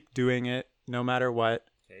keep doing it no matter what,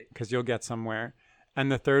 because you'll get somewhere. And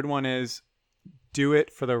the third one is do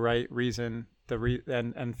it for the right reason,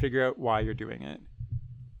 and figure out why you're doing it.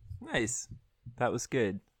 Nice. That was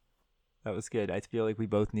good. I feel like we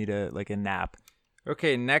both need a nap.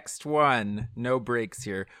 Okay, next one. No breaks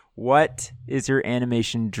here. What is your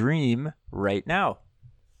animation dream right now?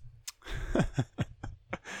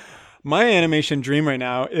 My animation dream right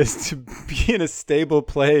now is to be in a stable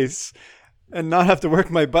place and not have to work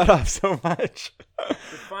my butt off so much.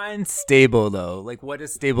 Define stable, though. Like, what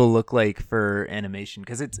does stable look like for animation?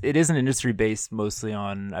 Because it is an industry based mostly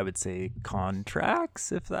on, I would say,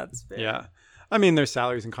 contracts, if that's fair. Yeah. I mean, there's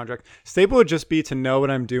salaries and contracts. Stable would just be to know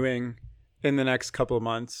what I'm doing in the next couple of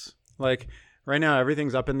months. Like, right now,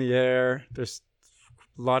 everything's up in the air. There's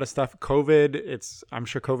a lot of stuff. I'm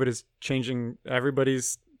sure COVID is changing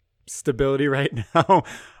everybody's stability right now.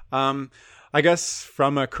 I guess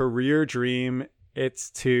from a career dream,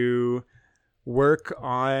 it's to work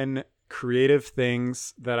on creative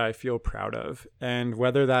things that I feel proud of. And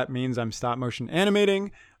whether that means I'm stop motion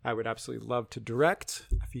animating, I would absolutely love to direct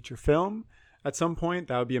a feature film at some point.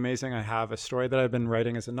 That would be amazing. I have a story that I've been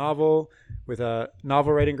writing as a novel with a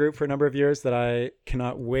novel writing group for a number of years that I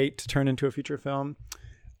cannot wait to turn into a feature film.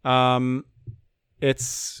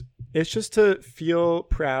 It's just to feel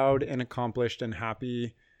proud and accomplished and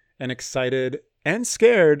happy and excited and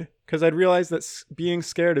scared, because I'd realized that being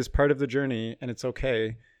scared is part of the journey and it's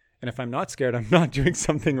okay. And if I'm not scared, I'm not doing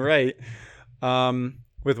something right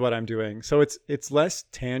with what I'm doing. So it's less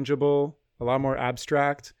tangible, a lot more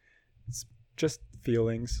abstract. It's just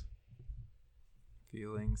feelings.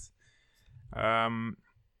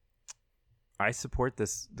 I support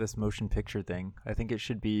this motion picture thing. I think it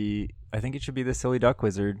should be the Silly Duck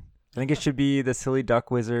Wizard. I think it should be the Silly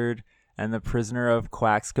Duck Wizard and the Prisoner of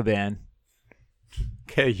Quaxcaban.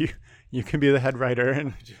 Okay, you can be the head writer.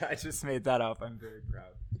 And I just made that up. I'm very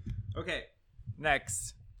proud. Okay,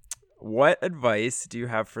 next. What advice do you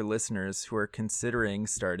have for listeners who are considering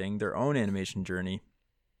starting their own animation journey?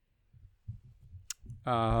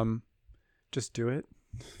 Just do it.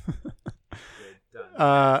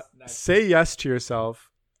 Next. Say yes to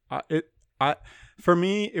yourself. For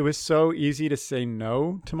me, it was so easy to say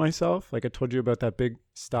no to myself. Like I told you about that big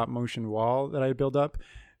stop motion wall that I built up.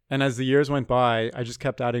 And as the years went by, I just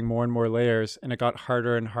kept adding more and more layers, and it got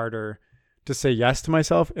harder and harder to say yes to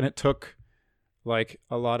myself. And it took like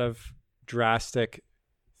a lot of drastic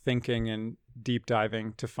thinking and deep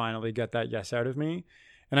diving to finally get that yes out of me.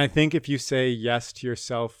 And I think if you say yes to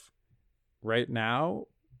yourself right now,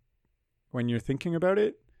 when you're thinking about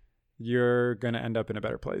it, you're going to end up in a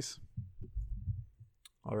better place.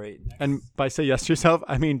 All right. And by say yes to yourself,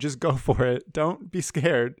 I mean just go for it. Don't be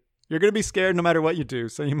scared. You're going to be scared no matter what you do,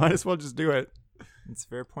 so you might as well just do it. It's a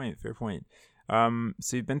fair point.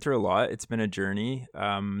 So you've been through a lot. It's been a journey.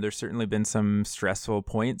 There's certainly been some stressful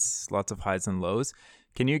points, lots of highs and lows.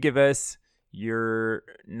 Can you give us your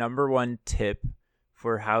number one tip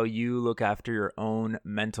for how you look after your own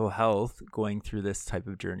mental health going through this type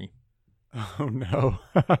of journey? Oh no.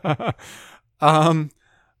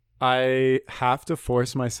 I have to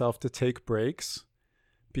force myself to take breaks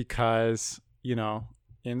because,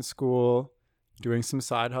 in school, doing some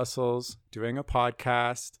side hustles, doing a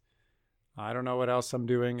podcast, I don't know what else I'm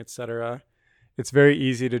doing, etc. It's very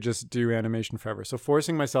easy to just do animation forever. So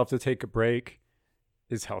forcing myself to take a break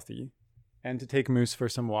is healthy, and to take Moose for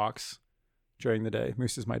some walks during the day.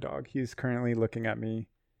 Moose is my dog. He's currently looking at me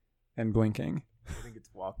and blinking. I think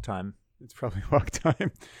it's walk time. It's probably walk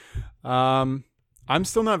time. I'm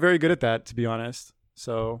still not very good at that, to be honest.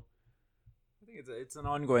 So I think it's an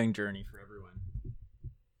ongoing journey for everyone.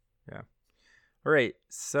 Yeah. All right.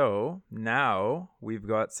 So now we've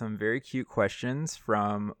got some very cute questions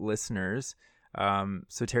from listeners.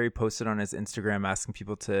 So Terry posted on his Instagram asking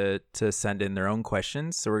people to send in their own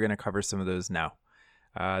questions. So we're going to cover some of those now.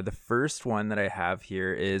 The first one that I have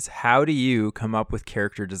here is, how do you come up with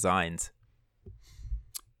character designs?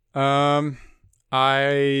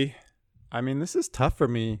 I mean, this is tough for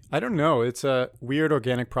me. I don't know. It's a weird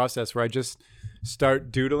organic process where I just start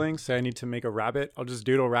doodling. Say I need to make a rabbit. I'll just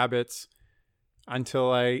doodle rabbits until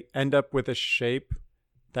I end up with a shape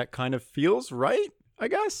that kind of feels right, I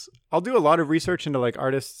guess. I'll do a lot of research into like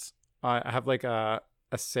artists. I have like a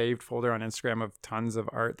saved folder on Instagram of tons of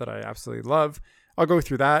art that I absolutely love. I'll go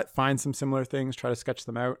through that, find some similar things, try to sketch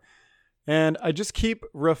them out. And I just keep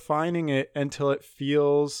refining it until it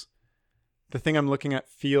feels, the thing I'm looking at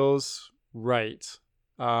feels right.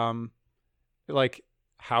 Like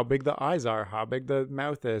how big the eyes are, how big the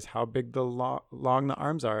mouth is, how big the long the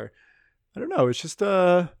arms are. I don't know. It's just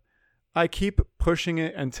I keep pushing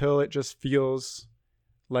it until it just feels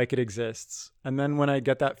like it exists. And then when I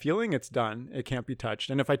get that feeling, it's done. It can't be touched.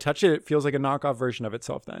 And if I touch it, it feels like a knockoff version of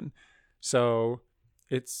itself then. So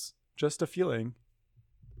it's just a feeling.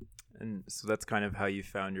 And so that's kind of how you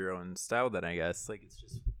found your own style then, I guess. Like, it's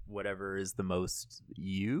just whatever is the most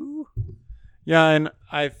you. Yeah, and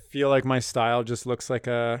I feel like my style just looks like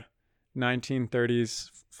a 1930s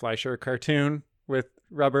Fleischer cartoon with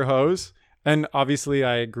rubber hose. And obviously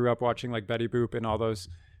I grew up watching like Betty Boop and all those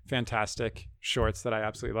fantastic shorts that I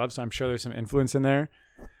absolutely love. So I'm sure there's some influence in there.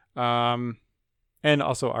 And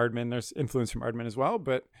also Aardman. There's influence from Aardman as well.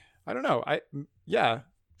 But I don't know. Yeah,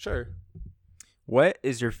 sure. What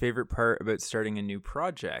is your favorite part about starting a new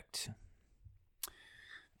project?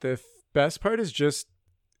 The best part is just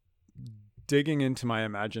digging into my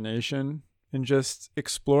imagination and just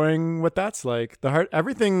exploring what that's like.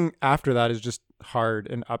 Everything after that is just hard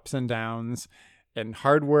and ups and downs and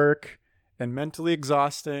hard work and mentally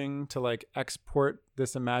exhausting to like export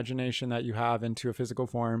this imagination that you have into a physical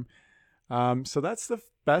form. So that's the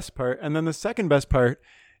best part. And then the second best part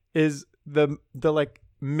is the like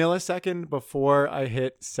millisecond before I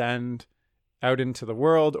hit send out into the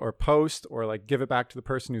world or post or like give it back to the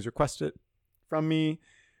person who's requested from me.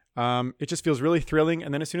 It just feels really thrilling.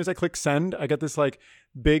 And then as soon as I click send, I get this like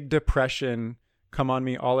big depression come on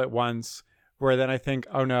me all at once, where then I think,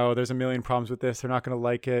 oh no, there's a million problems with this. They're not going to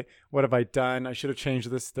like it. What have I done? I should have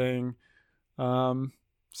changed this thing.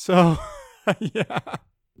 So yeah.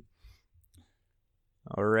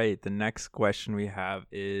 All right. The next question we have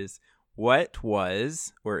is, what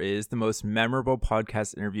was or is the most memorable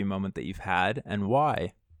podcast interview moment that you've had, and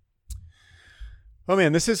why? Oh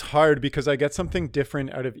man, this is hard because I get something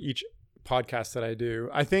different out of each podcast that I do.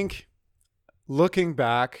 I think looking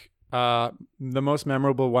back, the most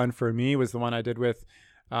memorable one for me was the one I did with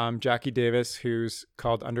Jackie Davis, who's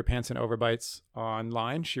called Underpants and Overbites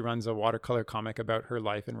online. She runs a watercolor comic about her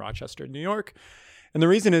life in Rochester, New York. And the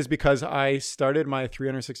reason is because I started my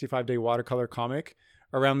 365-day watercolor comic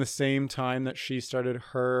around the same time that she started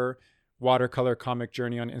her watercolor comic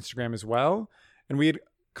journey on Instagram as well. And we had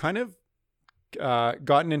kind of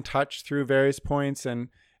gotten in touch through various points and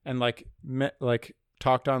like met, like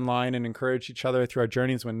talked online and encouraged each other through our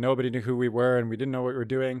journeys when nobody knew who we were and we didn't know what we were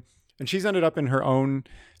doing. And she's ended up in her own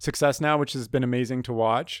success now, which has been amazing to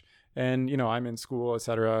watch. And, you know, I'm in school,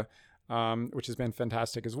 etc., which has been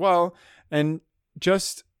fantastic as well. And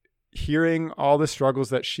just hearing all the struggles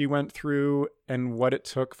that she went through and what it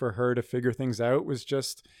took for her to figure things out was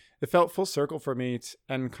just, it felt full circle for me.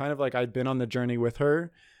 And kind of like I'd been on the journey with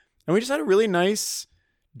her. And we just had a really nice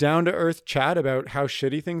down to earth chat about how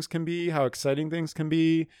shitty things can be, how exciting things can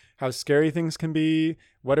be, how scary things can be,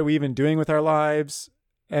 what are we even doing with our lives,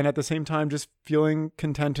 and at the same time just feeling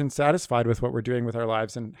content and satisfied with what we're doing with our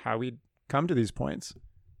lives and how we come to these points.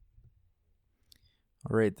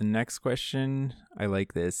 All right, the next question, I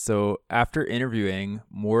like this. So after interviewing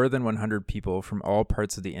more than 100 people from all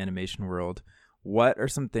parts of the animation world, what are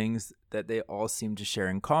some things that they all seem to share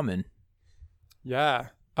in common? Yeah.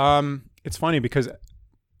 It's funny because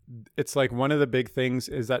it's like one of the big things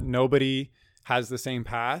is that nobody has the same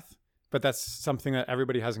path, but that's something that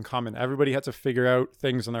everybody has in common. Everybody has to figure out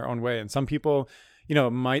things in their own way. And some people, you know,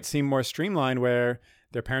 it might seem more streamlined where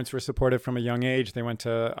their parents were supportive from a young age. They went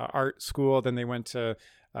to art school, then they went to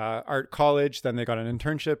art college, then they got an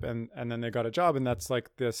internship, and then they got a job. And that's like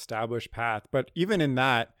the established path. But even in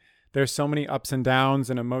that, there's so many ups and downs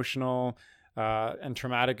and emotional and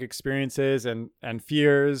traumatic experiences and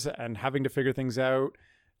fears and having to figure things out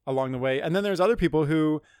along the way. And then there's other people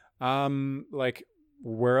who like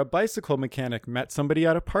were a bicycle mechanic, met somebody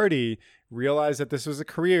at a party, realized that this was a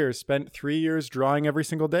career, spent 3 years drawing every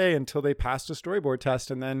single day until they passed a storyboard test.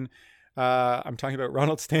 And then I'm talking about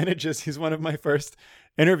Ronald Stanage. He's one of my first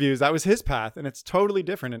interviews. That was his path. And it's totally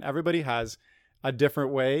different. And everybody has a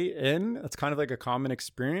different way in. It's kind of like a common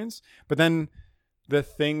experience. But then the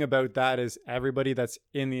thing about that is everybody that's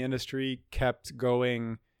in the industry kept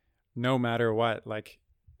going no matter what. Like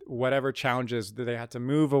whatever challenges, they had to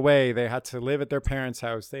move away, they had to live at their parents'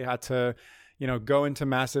 house, they had to, you know, go into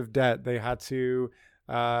massive debt, they had to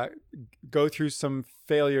go through some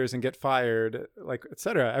failures and get fired, like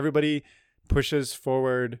etc. Everybody pushes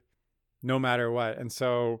forward no matter what. And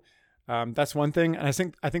so that's one thing. And I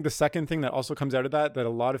think the second thing that also comes out of that a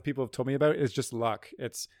lot of people have told me about is just luck.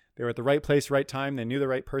 It's they were at the right place, right time, they knew the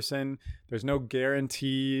right person. There's no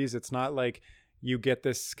guarantees. It's not like you get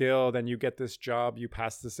this skill, then you get this job, you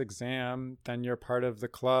pass this exam, then you're part of the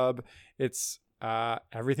club. It's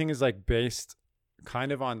everything is like based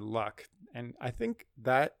kind of on luck. And I think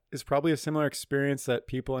that is probably a similar experience that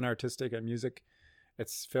people in artistic and music,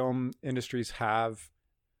 it's film industries have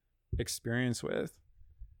experience with.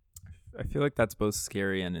 I feel like that's both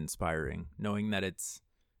scary and inspiring, knowing that it's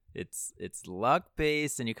luck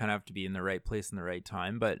based and you kind of have to be in the right place in the right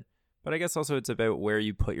time. But I guess also it's about where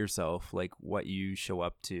you put yourself, like what you show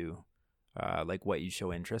up to, like what you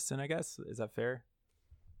show interest in, I guess. Is that fair?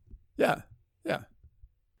 Yeah.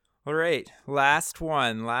 All right. Last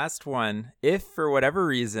one. If for whatever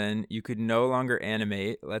reason you could no longer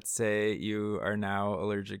animate, let's say you are now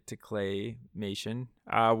allergic to claymation,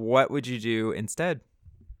 what would you do instead?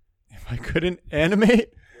 If I couldn't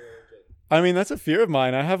animate? I mean, that's a fear of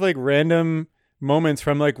mine. I have like random moments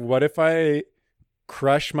from like, what if I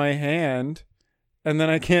crush my hand and then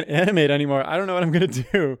I can't animate anymore? I don't know what I'm going to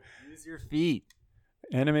do. Use your feet.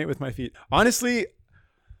 Animate with my feet. Honestly,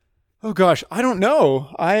 oh gosh, I don't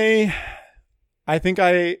know. I think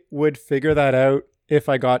I would figure that out if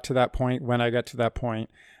I got to that point, when I get to that point.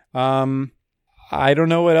 I don't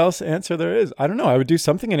know what else answer there is. I don't know. I would do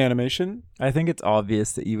something in animation. I think it's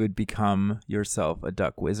obvious that you would become yourself a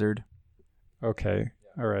duck wizard. Okay.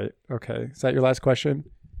 All right. Okay. Is that your last question?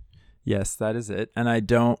 Yes, that is it. And I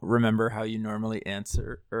don't remember how you normally end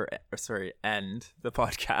the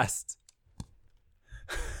podcast.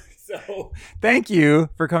 So thank you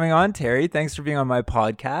for coming on, Terry. Thanks for being on my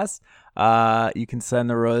podcast. You can send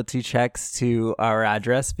the royalty checks to our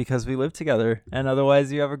address because we live together. And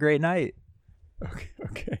otherwise, you have a great night.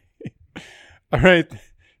 Okay. All right.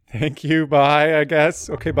 Thank you. Bye, I guess.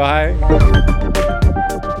 Okay, bye.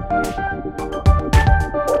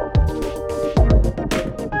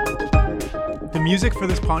 The music for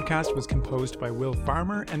this podcast was composed by Will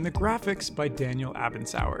Farmer and the graphics by Daniel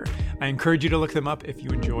Abensauer. I encourage you to look them up if you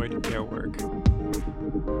enjoyed their work.